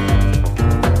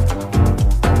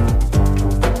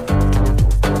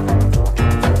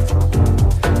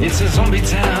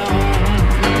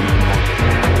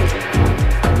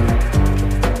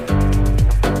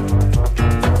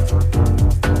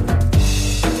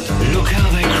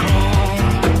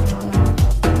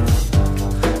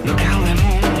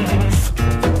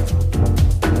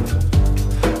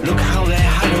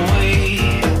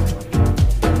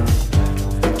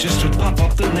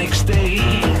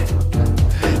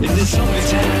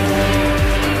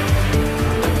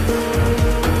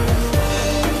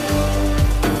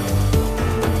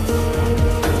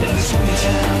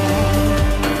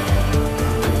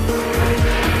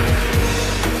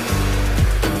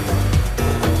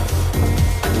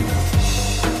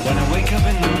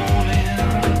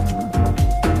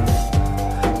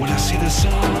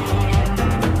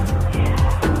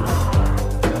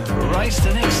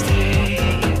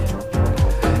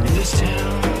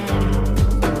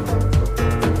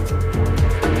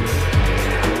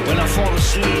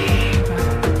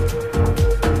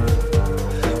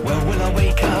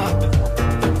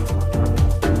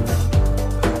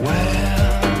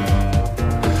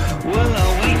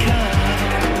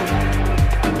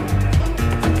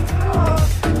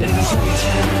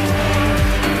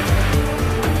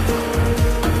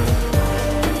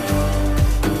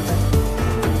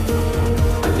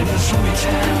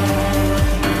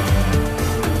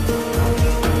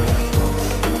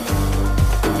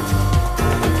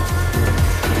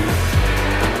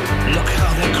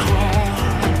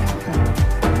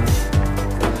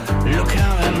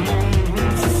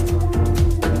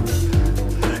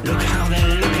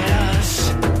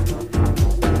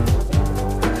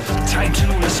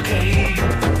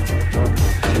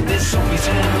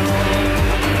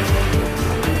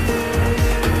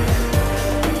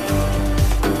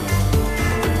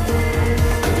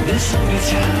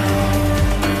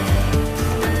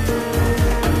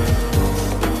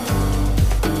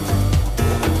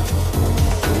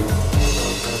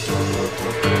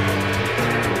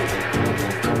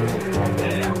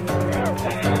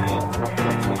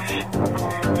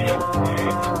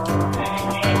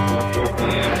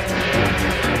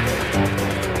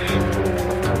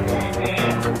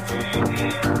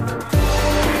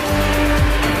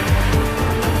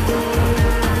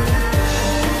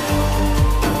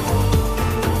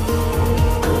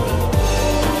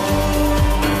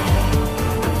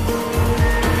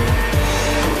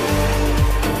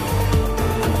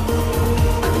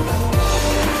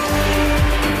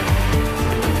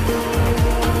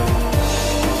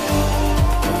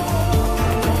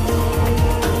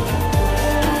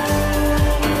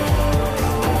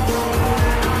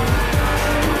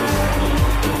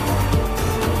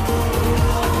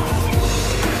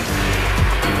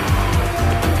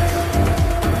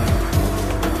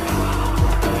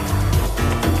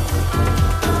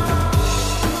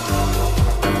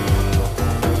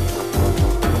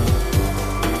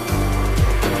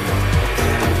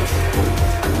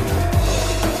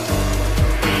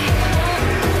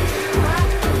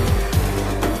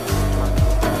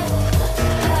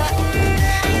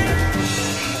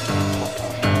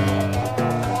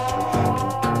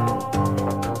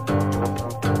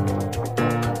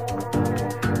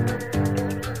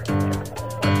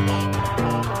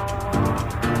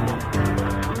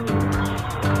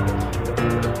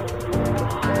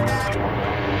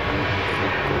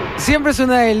 Siempre es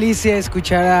una delicia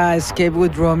escuchar a Escape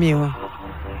with Romeo.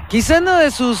 Quizá una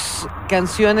de sus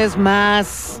canciones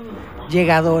más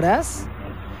llegadoras,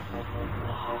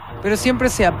 pero siempre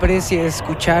se aprecia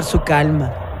escuchar su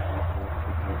calma.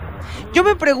 Yo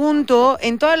me pregunto,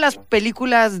 en todas las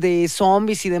películas de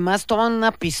zombies y demás toman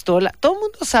una pistola. ¿Todo el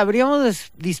mundo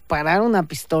sabríamos disparar una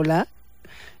pistola?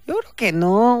 Yo creo que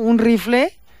no. ¿Un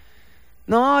rifle?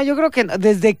 No, yo creo que no.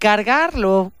 Desde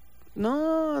cargarlo.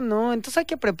 No, entonces hay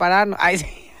que prepararnos. Ay, sí.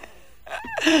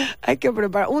 Hay que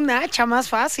preparar un hacha más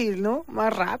fácil, ¿no?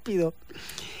 Más rápido.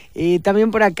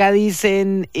 También por acá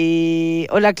dicen,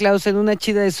 hola Klaus, en una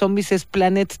chida de zombies es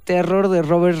Planet Terror de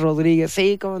Robert Rodríguez.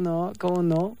 Sí, cómo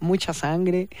no, mucha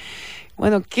sangre.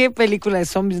 Bueno, ¿qué película de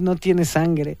zombies no tiene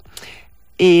sangre?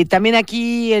 También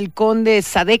aquí el conde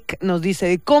Sadek nos dice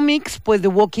de cómics, pues The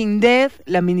Walking Dead,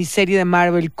 la miniserie de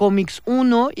Marvel Comics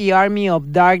 1 y Army of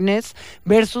Darkness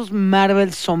versus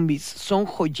Marvel Zombies. Son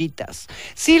joyitas.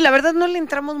 Sí, la verdad no le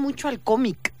entramos mucho al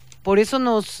cómic. Por eso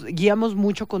nos guiamos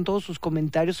mucho con todos sus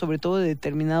comentarios, sobre todo de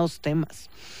determinados temas.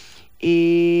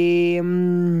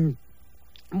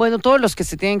 Bueno, todos los que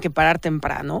se tienen que parar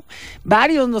temprano.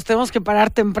 Varios nos tenemos que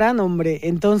parar temprano, hombre.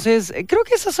 Entonces, creo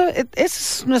que esa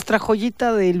es nuestra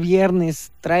joyita del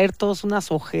viernes. Traer todos unas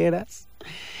ojeras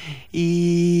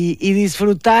y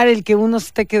disfrutar el que uno se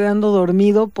esté quedando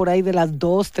dormido por ahí de las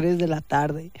 2, 3 de la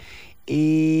tarde.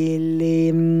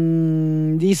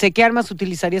 Dice, ¿qué armas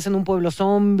utilizarías en un pueblo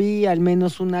zombie? Al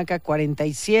menos un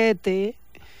AK-47.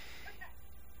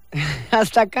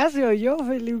 Hasta acá se oyó,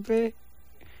 Felipe.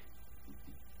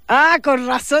 Ah, con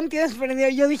razón tienes prendido.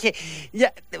 Yo dije,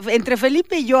 ya, entre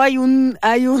Felipe y yo hay un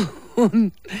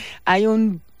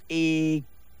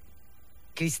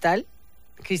cristal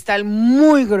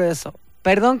muy grueso.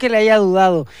 Perdón que le haya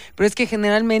dudado, pero es que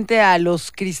generalmente a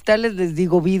los cristales les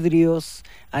digo vidrios,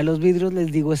 a los vidrios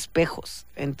les digo espejos.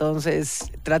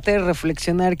 Entonces, traté de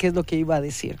reflexionar qué es lo que iba a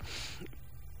decir.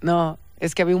 No,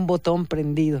 es que había un botón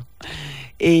prendido.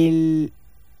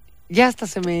 Ya hasta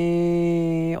se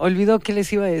me olvidó qué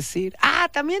les iba a decir. Ah,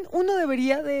 también uno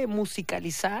debería de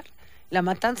musicalizar la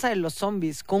matanza de los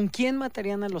zombies. ¿Con quién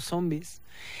matarían a los zombies?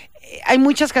 Hay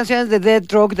muchas canciones de death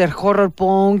rock, de horror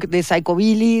punk, de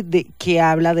psychobilly que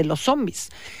habla de los zombies.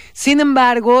 Sin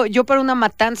embargo, yo para una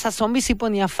matanza zombie sí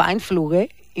ponía Fine Fluge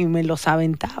y me los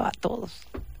aventaba a todos.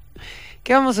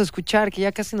 ¿Qué vamos a escuchar? Que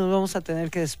ya casi nos vamos a tener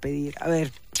que despedir. A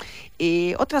ver,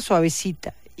 otra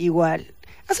suavecita, igual.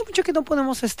 Hace mucho que no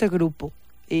ponemos este grupo.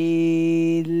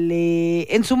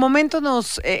 En su momento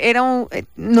nos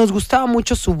gustaba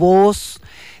mucho su voz.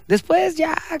 Después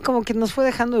ya como que nos fue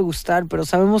dejando de gustar, pero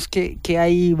sabemos que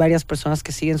hay varias personas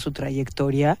que siguen su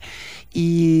trayectoria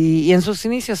y en sus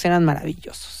inicios eran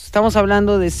maravillosos. Estamos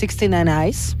hablando de 69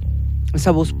 Eyes,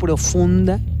 esa voz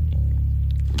profunda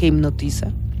que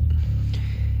hipnotiza.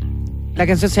 La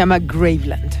canción se llama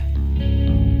Graveland.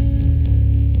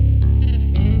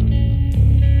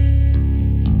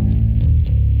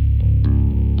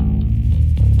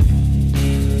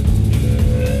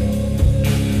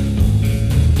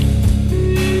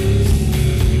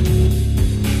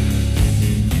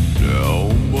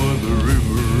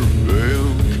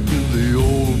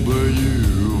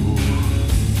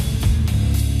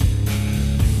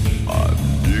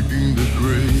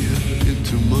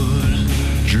 Into mud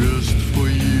just for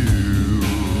you.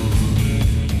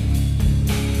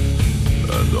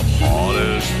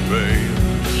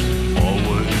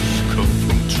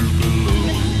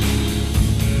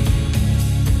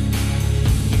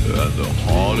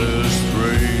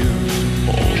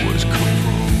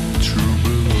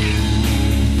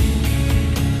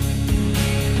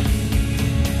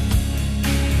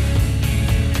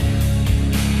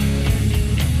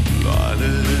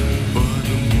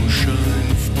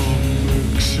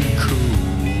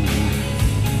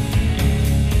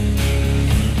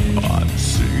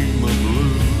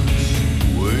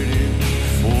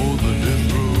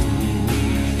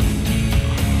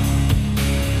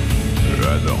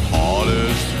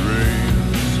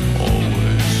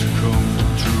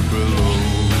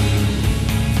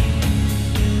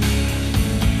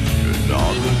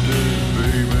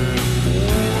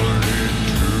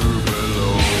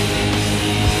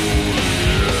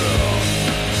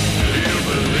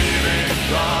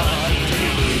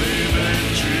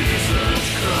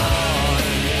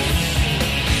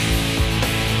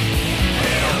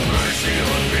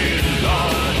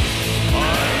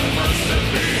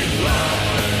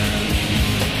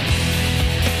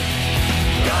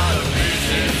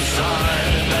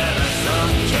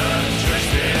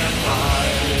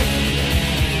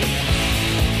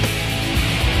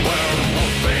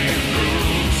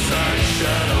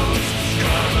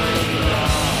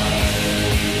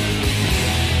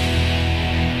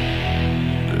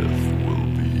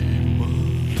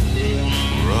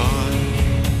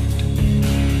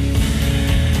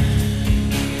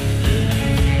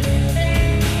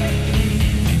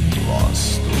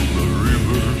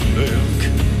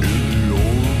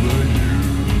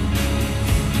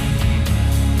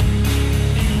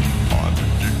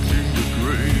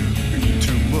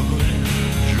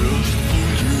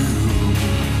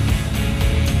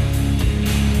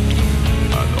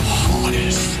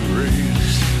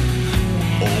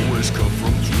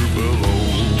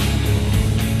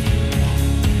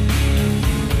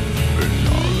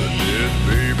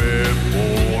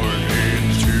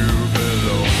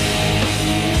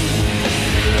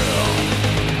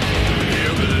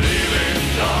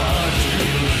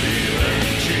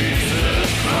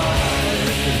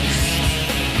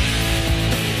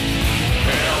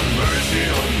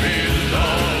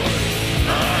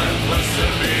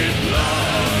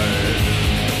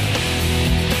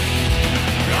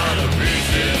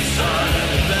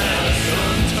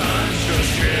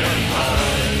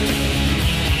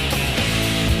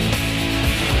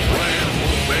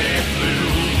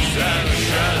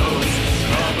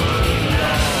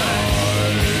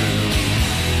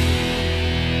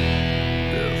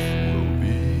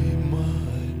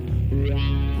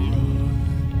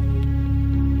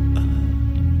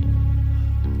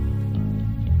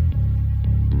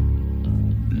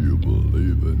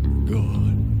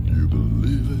 God, you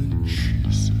believe in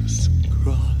Jesus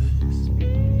Christ.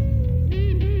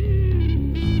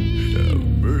 Have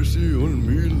mercy on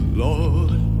me,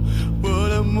 Lord,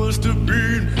 but I must have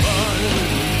been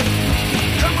blind.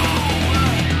 Come on!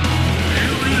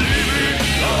 You believe in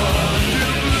God, you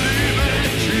believe in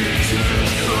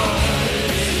Jesus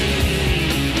Christ.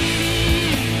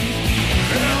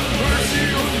 Have mercy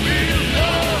on me,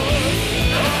 Lord,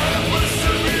 I must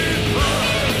have been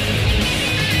blind.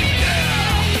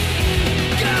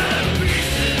 Yeah! Got a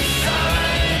peace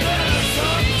inside that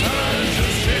sometimes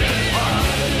just can't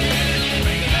hide.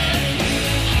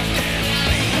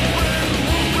 When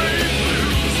we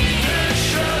lose their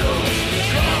shadows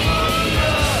come alive.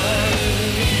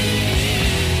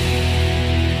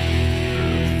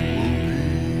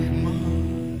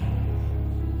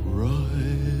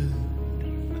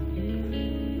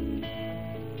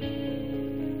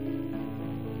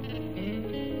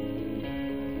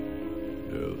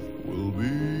 Death will be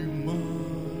my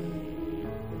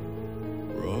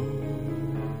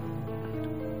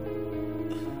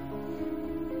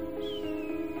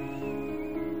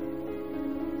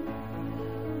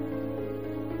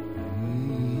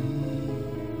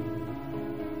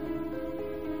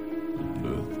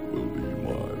Death will be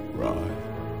my bride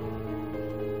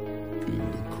in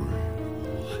the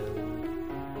cradle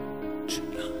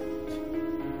tonight.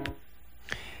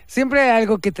 Siempre hay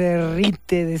algo que te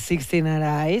derrite de 69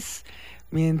 Eyes.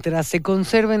 Mientras se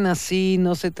conserven así,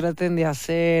 no se traten de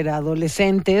hacer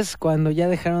adolescentes cuando ya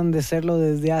dejaron de serlo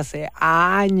desde hace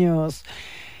años.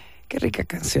 Qué rica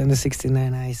canción de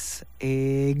 69 Eyes.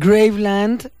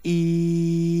 Graveland,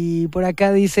 y por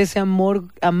acá dice ese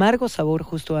amargo sabor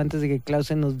justo antes de que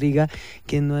Clausen nos diga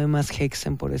que no hay más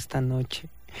Hexen por esta noche.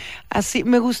 Así,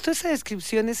 me gustó esa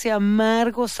descripción, ese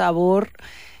amargo sabor.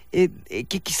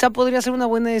 Que quizá podría ser una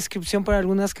buena descripción para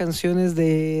algunas canciones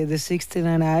de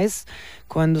 69 Eyes,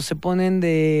 cuando se ponen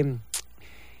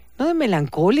no de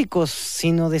melancólicos,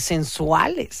 sino de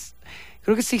sensuales.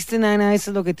 Creo que 69 Eyes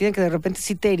es lo que tiene, que de repente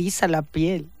sí te eriza la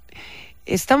piel.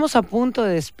 Estamos a punto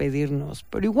de despedirnos,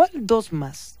 pero igual dos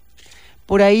más.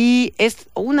 Por ahí es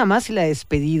una más y la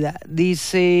despedida.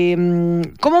 Dice,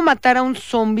 ¿cómo matar a un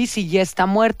zombie si ya está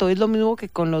muerto? Es lo mismo que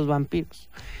con los vampiros.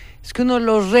 Es que uno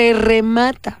los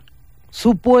remata.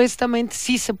 Supuestamente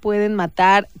sí se pueden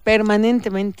matar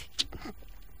permanentemente.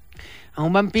 A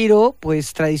un vampiro,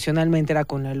 pues tradicionalmente era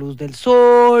con la luz del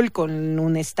sol, con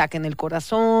una estaca en el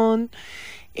corazón.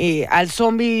 Al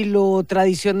zombie lo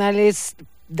tradicional es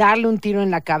darle un tiro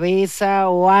en la cabeza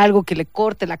o algo que le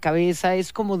corte la cabeza.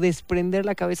 Es como desprender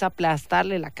la cabeza,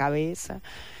 aplastarle la cabeza.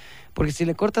 Porque si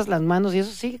le cortas las manos y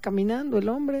eso, sigue caminando el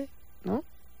hombre, ¿no?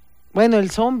 Bueno,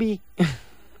 el zombie.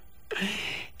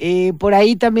 Por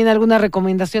ahí también algunas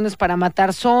recomendaciones para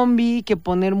matar zombie, que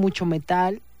poner mucho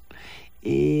metal.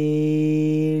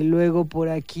 Luego por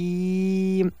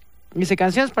aquí dice,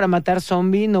 canciones para matar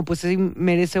zombie. No, pues sí,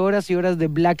 merece horas y horas de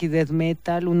black y death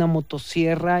metal, una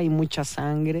motosierra y mucha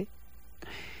sangre.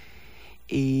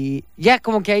 Y ya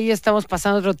como que ahí estamos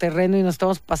pasando a otro terreno y nos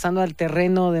estamos pasando al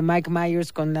terreno de Mike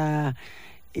Myers con la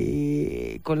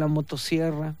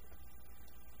motosierra,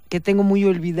 que tengo muy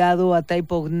olvidado a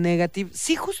Type O Negative.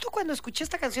 Sí, justo cuando escuché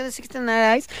esta canción de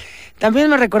 69 Eyes, también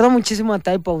me recordó muchísimo a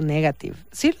Type O Negative.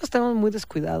 Sí, los tenemos muy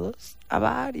descuidados. A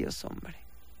varios, hombre.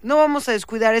 No vamos a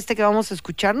descuidar este que vamos a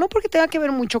escuchar, no porque tenga que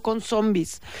ver mucho con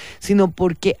zombies, sino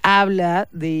porque habla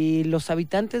de los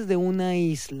habitantes de una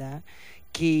isla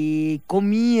que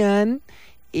comían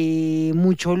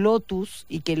mucho lotus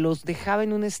y que los dejaba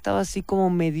en un estado así como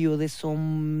medio de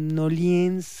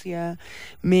somnolencia,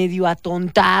 medio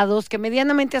atontados, que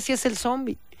medianamente así es el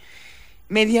zombie,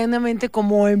 medianamente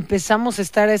como empezamos a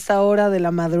estar a esta hora de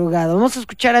la madrugada. Vamos a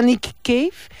escuchar a Nick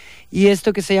Cave y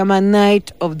esto que se llama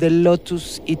Night of the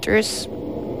Lotus Eaters,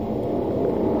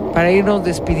 para irnos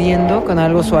despidiendo con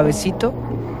algo suavecito.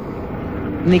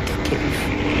 Nick Cave.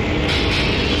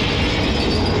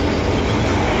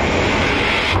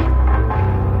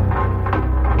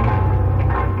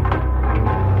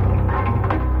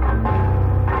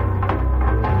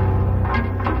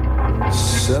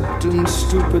 Accepting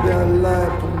stupid, I lie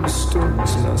upon the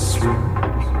stones and I swim.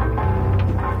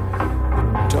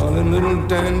 The darling little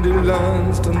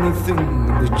dandelions done the thing,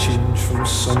 and they change from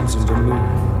suns into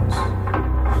moons.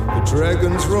 The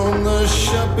dragons roam the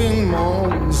shopping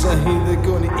malls, I hear they're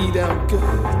gonna eat our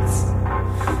guts.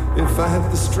 If I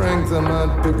had the strength, I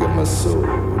might pick up my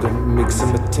sword and make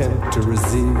some attempt to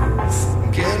resist.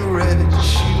 Get ready to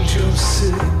shield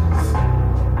yourself.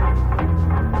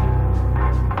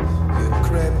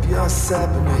 Grab your sap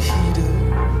and a heater.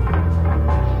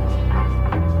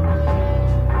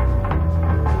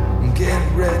 Get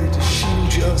ready to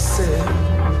shield yourself.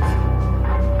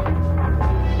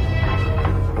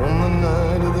 On the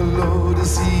night of the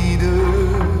Lotus Eater.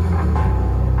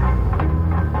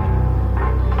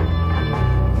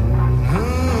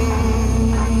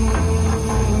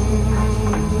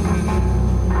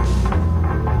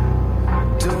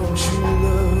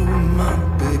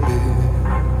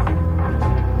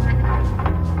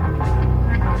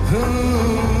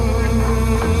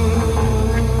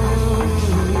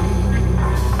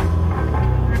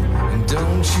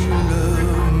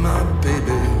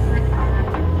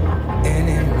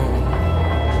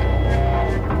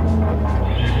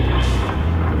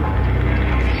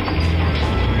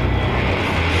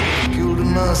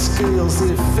 Scales,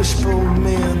 they fishbowl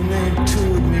men, they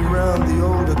toured me round the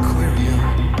old aquarium.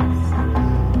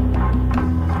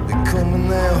 They come in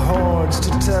their hordes to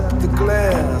tap the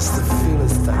glass, the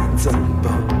Philistines and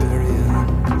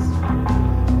barbarians.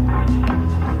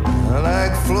 I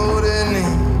like floating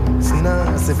it's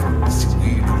nice if it's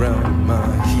sweet around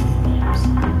my hips.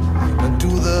 I do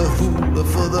the hula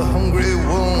for the hungry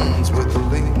ones with the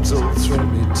lames all throw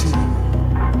me tea.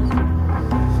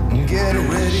 Get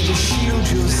ready to shield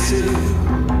yourself.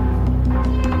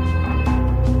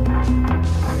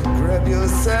 Grab your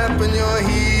sap and your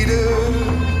heater.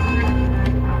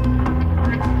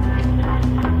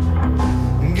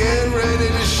 Get ready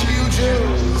to shield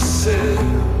yourself.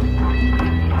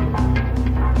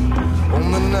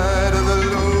 On the night of the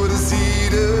Lotus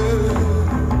Eater.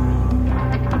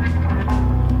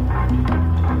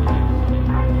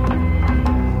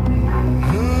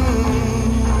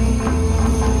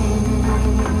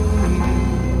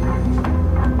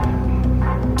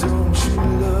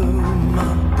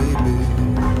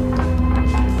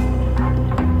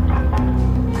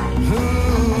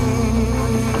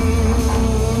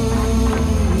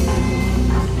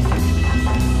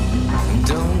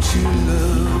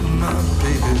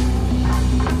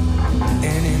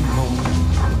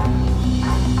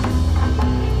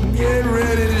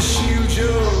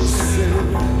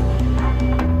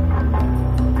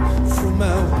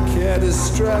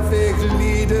 Catastrophic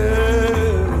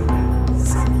leaders,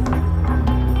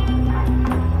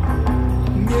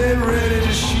 get ready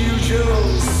to shield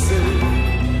yourself.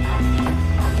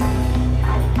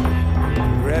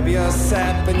 Grab your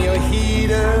sap and your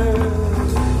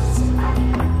heaters.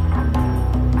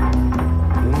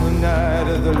 On the night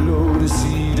of the Lotus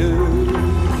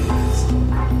Eaters.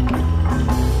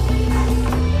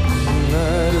 On the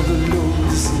night of the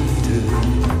Lotus Eaters.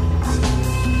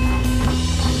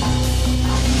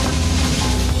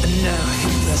 Now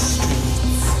hit the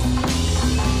streets.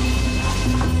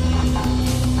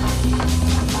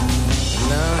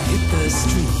 Now hit the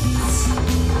streets.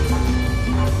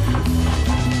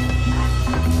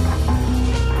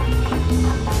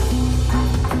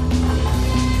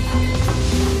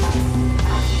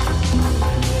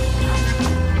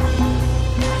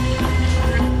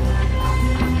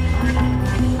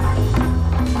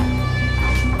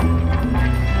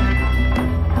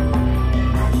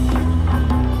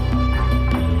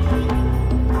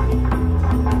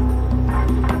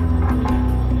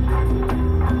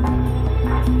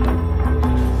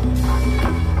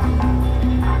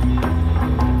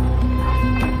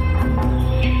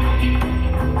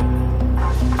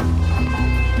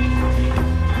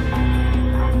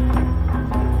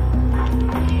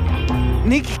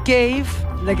 Nick Cave,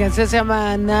 la canción se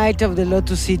llama Night of the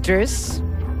Lotus Eaters.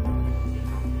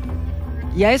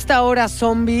 Y a esta hora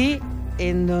zombie,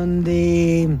 en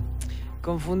donde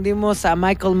confundimos a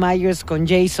Michael Myers con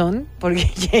Jason, porque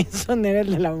Jason era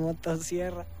el de la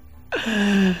motosierra.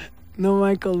 No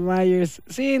Michael Myers.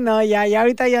 Sí, no, ya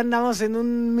ahorita ya andamos en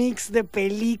un mix de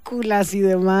películas y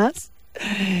demás.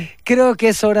 Creo que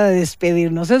es hora de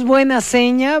despedirnos. Es buena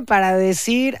seña para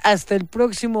decir hasta el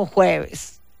próximo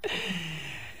jueves.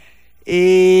 Un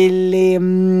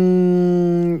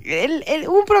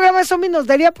programa de zombies nos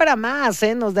daría para más,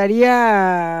 nos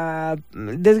daría...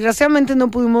 Desgraciadamente no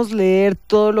pudimos leer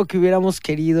todo lo que hubiéramos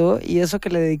querido, y eso que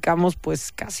le dedicamos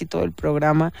pues casi todo el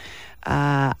programa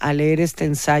a leer este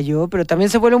ensayo, pero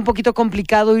también se vuelve un poquito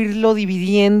complicado irlo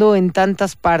dividiendo en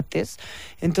tantas partes.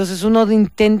 Entonces uno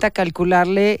intenta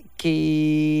calcularle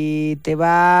que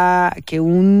que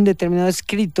un determinado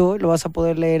escrito lo vas a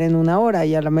poder leer en 1 hora,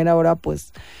 y a la mera hora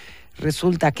pues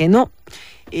resulta que no.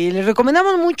 Les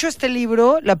recomendamos mucho este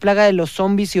libro, La plaga de los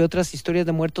zombies y otras historias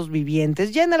de muertos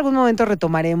vivientes. Ya en algún momento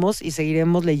retomaremos y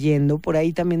seguiremos leyendo. Por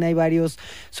ahí también hay varias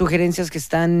sugerencias que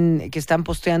están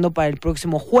posteando para el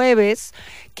próximo jueves,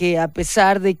 que a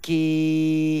pesar de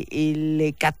que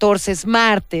el 14 es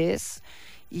martes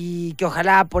y que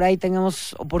ojalá por ahí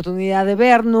tengamos oportunidad de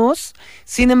vernos.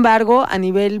 Sin embargo, a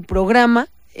nivel programa,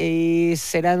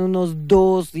 serán unos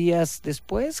 2 días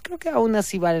después. Creo que aún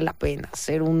así vale la pena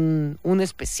hacer un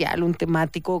especial, un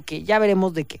temático, que ya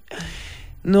veremos de qué.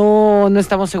 No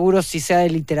estamos seguros si sea de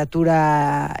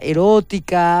literatura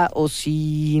erótica o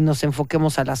si nos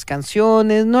enfoquemos a las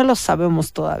canciones, no lo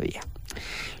sabemos todavía.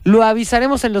 Lo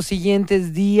avisaremos en los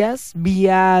siguientes días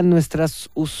vía nuestras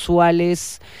los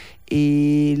usuales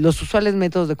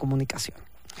métodos de comunicación.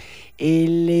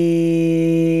 El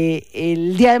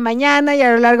día de mañana y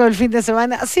a lo largo del fin de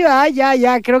semana, así va,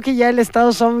 ya, creo que ya el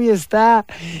estado zombie está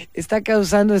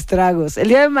causando estragos. El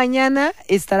día de mañana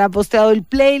estará posteado el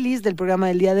playlist del programa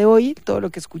del día de hoy, todo lo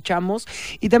que escuchamos,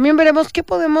 y también veremos qué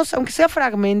podemos, aunque sea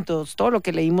fragmentos, todo lo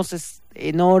que leímos es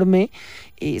enorme,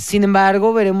 sin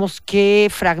embargo veremos qué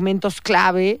fragmentos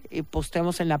clave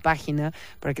posteamos en la página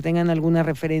para que tengan alguna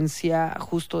referencia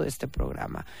justo de este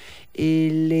programa.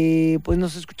 Pues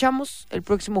nos escuchamos el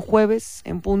próximo jueves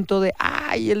en punto de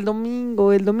el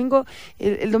domingo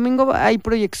hay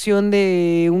proyección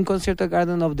de un concierto de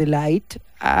Garden of the Light.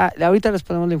 Ahorita les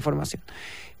ponemos la información,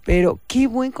 pero qué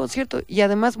buen concierto, y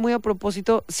además muy a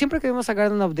propósito, siempre que vemos a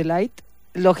Garden of the Light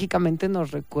lógicamente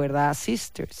nos recuerda a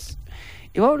Sisters.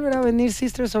 Y va a volver a venir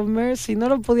Sisters of Mercy, no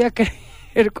lo podía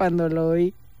creer cuando lo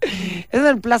oí. Es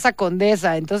en Plaza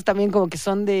Condesa, entonces también como que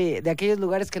son de aquellos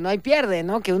lugares que no hay pierde,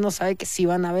 ¿no? Que uno sabe que sí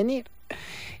van a venir.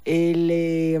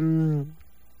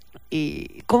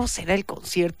 ¿Cómo será el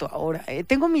concierto ahora?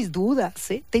 Tengo mis dudas.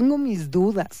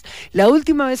 La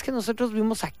última vez que nosotros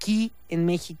vimos aquí en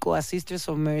México a Sisters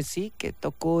of Mercy, que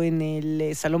tocó en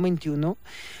el Salón 21,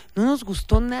 no nos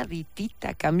gustó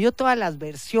naditita, cambió todas las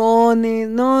versiones,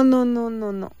 no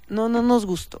nos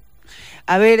gustó.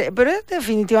 A ver, pero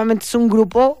definitivamente es un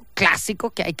grupo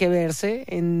clásico que hay que verse,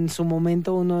 en su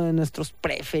momento uno de nuestros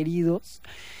preferidos.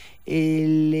 Pero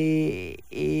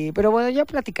bueno, ya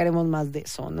platicaremos más de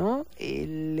eso, ¿no?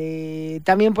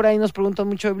 También por ahí nos preguntan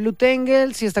mucho de Blue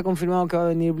Tangle, si está confirmado que va a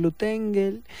venir Blue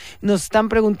Tangle. Nos están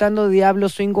preguntando de Diablo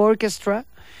Swing Orchestra.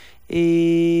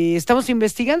 Estamos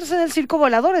investigando en el Circo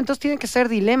Volador, entonces tiene que ser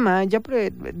dilema. Ya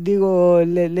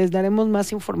les daremos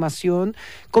más información.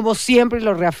 Como siempre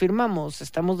lo reafirmamos,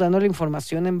 estamos dando la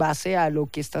información en base a lo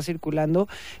que está circulando,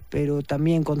 pero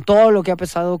también con todo lo que ha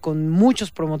pasado con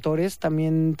muchos promotores,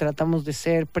 también tratamos de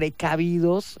ser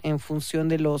precavidos en función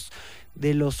de los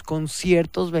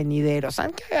conciertos venideros,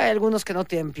 aunque hay algunos que no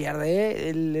tienen pierde,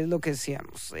 es lo que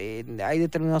decíamos, hay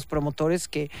determinados promotores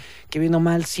que bien o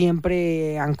mal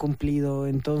siempre han cumplido,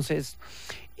 entonces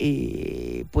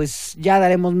pues ya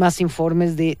daremos más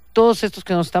informes de todos estos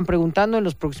que nos están preguntando en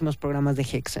los próximos programas de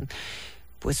Hexen.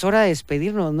 Pues hora de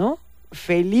despedirnos, ¿no?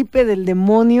 Felipe del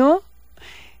Demonio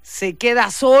se queda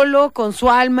solo con su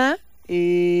alma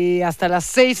hasta las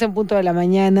 6 en punto de la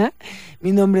mañana.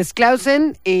 Mi nombre es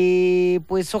Clausen.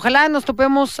 Pues ojalá nos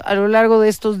topemos a lo largo de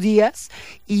estos días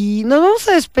y nos vamos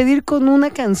a despedir con una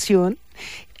canción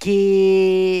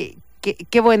que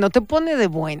bueno, te pone de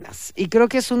buenas, y creo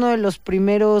que es uno de los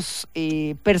primeros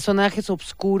personajes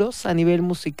oscuros a nivel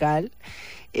musical.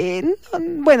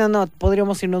 No,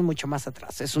 podríamos irnos mucho más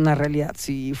atrás, es una realidad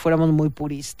si fuéramos muy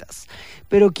puristas,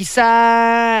 pero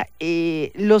quizá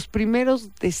los primeros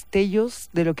destellos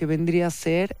de lo que vendría a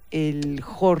ser el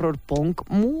horror punk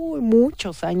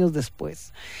muchos años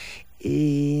después.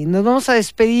 Nos vamos a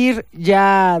despedir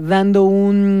ya dando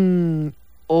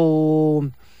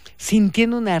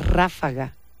sintiendo una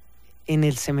ráfaga en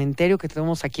el cementerio que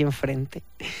tenemos aquí enfrente.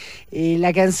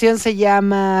 La canción se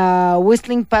llama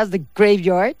Whistling Past the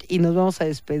Graveyard y nos vamos a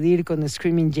despedir con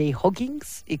Screaming Jay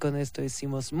Hawkins, y con esto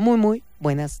decimos muy muy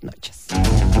buenas noches.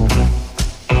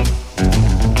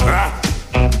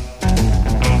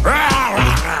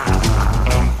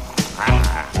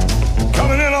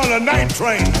 Coming in on a night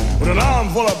train with an arm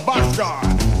full of boxcar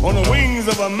on the wings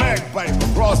of a magpipe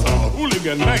across a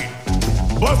hooligan night.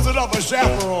 Busted up a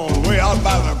chaperone way out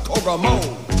by the Kokomo.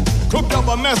 Cooked up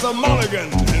a mess of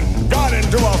mulligans and got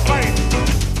into a fight.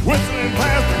 Whistling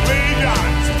past the graveyard,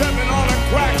 stepping on a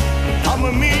crack. I'm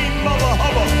a mean mother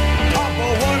hubba,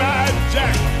 Papa One-Eyed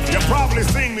Jack. You probably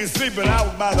seen me sleeping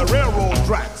out by the railroad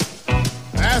tracks.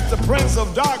 Ask the Prince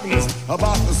of Darkness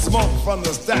about the smoke from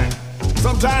the stack.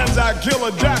 Sometimes I kill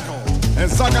a jackal and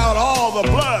suck out all the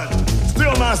blood.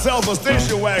 Steal myself a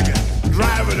station wagon,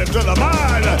 driving it to the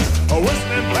mine.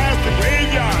 Whistling past the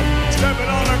graveyard, stepping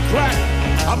on a crack.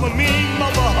 I'm a mean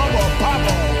mother hubba,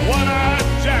 Papa One-Eyed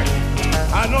Jack.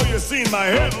 I know you've seen my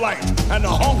headlight and the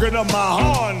honking of my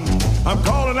horn. I'm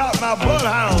calling out my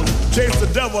bloodhounds, chase the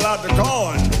devil out the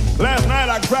corn. Last night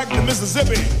I cracked the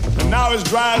Mississippi, and now it's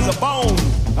dry as a bone.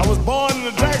 I was born in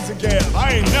a taxi cab,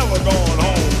 I ain't never gone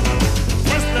home.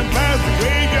 Whistling past the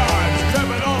graveyard,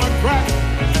 stepping on a crack.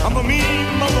 I'm a mean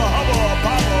mother hubba,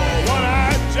 papa,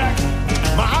 one-eyed jack.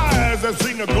 My eyes have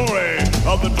seen the glory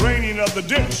of the draining of the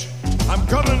ditch. I'm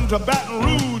coming to Baton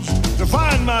Rouge to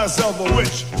find myself a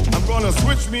witch. I'm gonna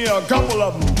switch me a couple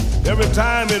of them every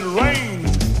time it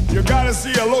rains. You gotta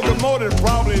see a locomotive,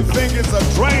 probably think it's a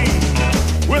train.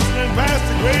 Whistling past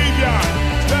the graveyard,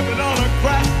 stepping on a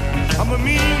crack. I'm a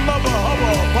mean mother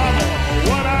hubba, papa,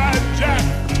 one-eyed jack.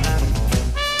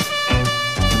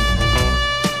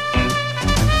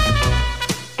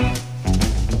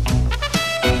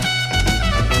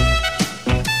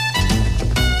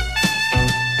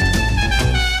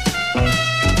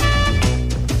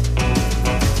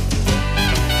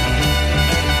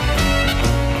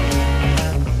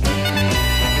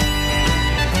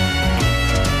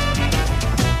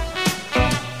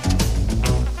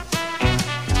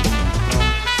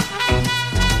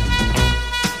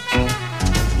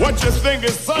 What you think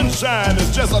is sunshine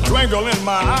is just a twinkle in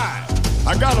my eye.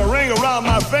 I got a ring around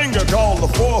my finger called the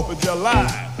 4th of July.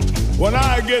 When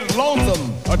I get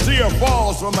lonesome, a tear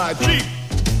falls from my cheek.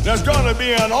 There's gonna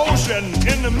be an ocean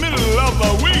in the middle of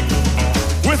the week.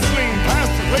 Whistling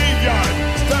past the graveyard,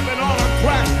 stepping on a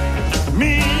crack.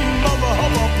 Mean mother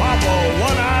hubba papa,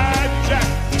 one-eyed jack.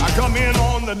 I come in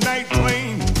on the night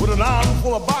train with an arm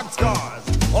full of boxcars.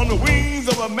 On the wings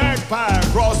of a magpie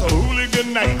across a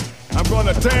hooligan night. I'm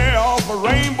gonna tear off a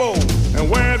rainbow and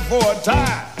wear it for a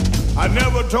tie. I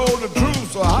never told the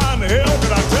truth, so how in the hell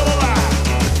could I tell a lie?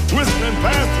 Whistling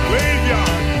past the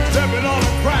graveyard, stepping on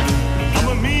a crack. I'm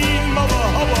a mean mother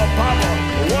hubba papa,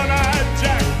 one-eyed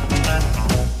jack.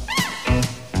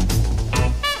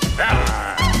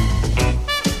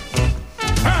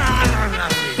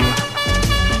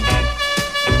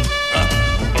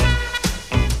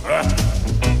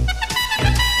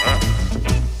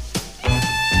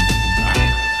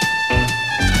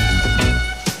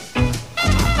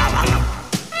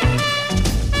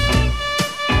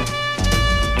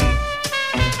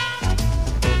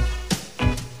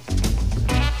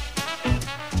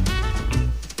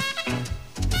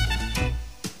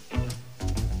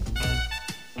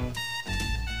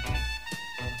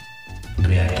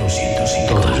 Reactor 105.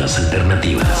 Todas las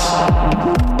alternativas.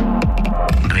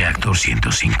 Reactor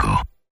 105.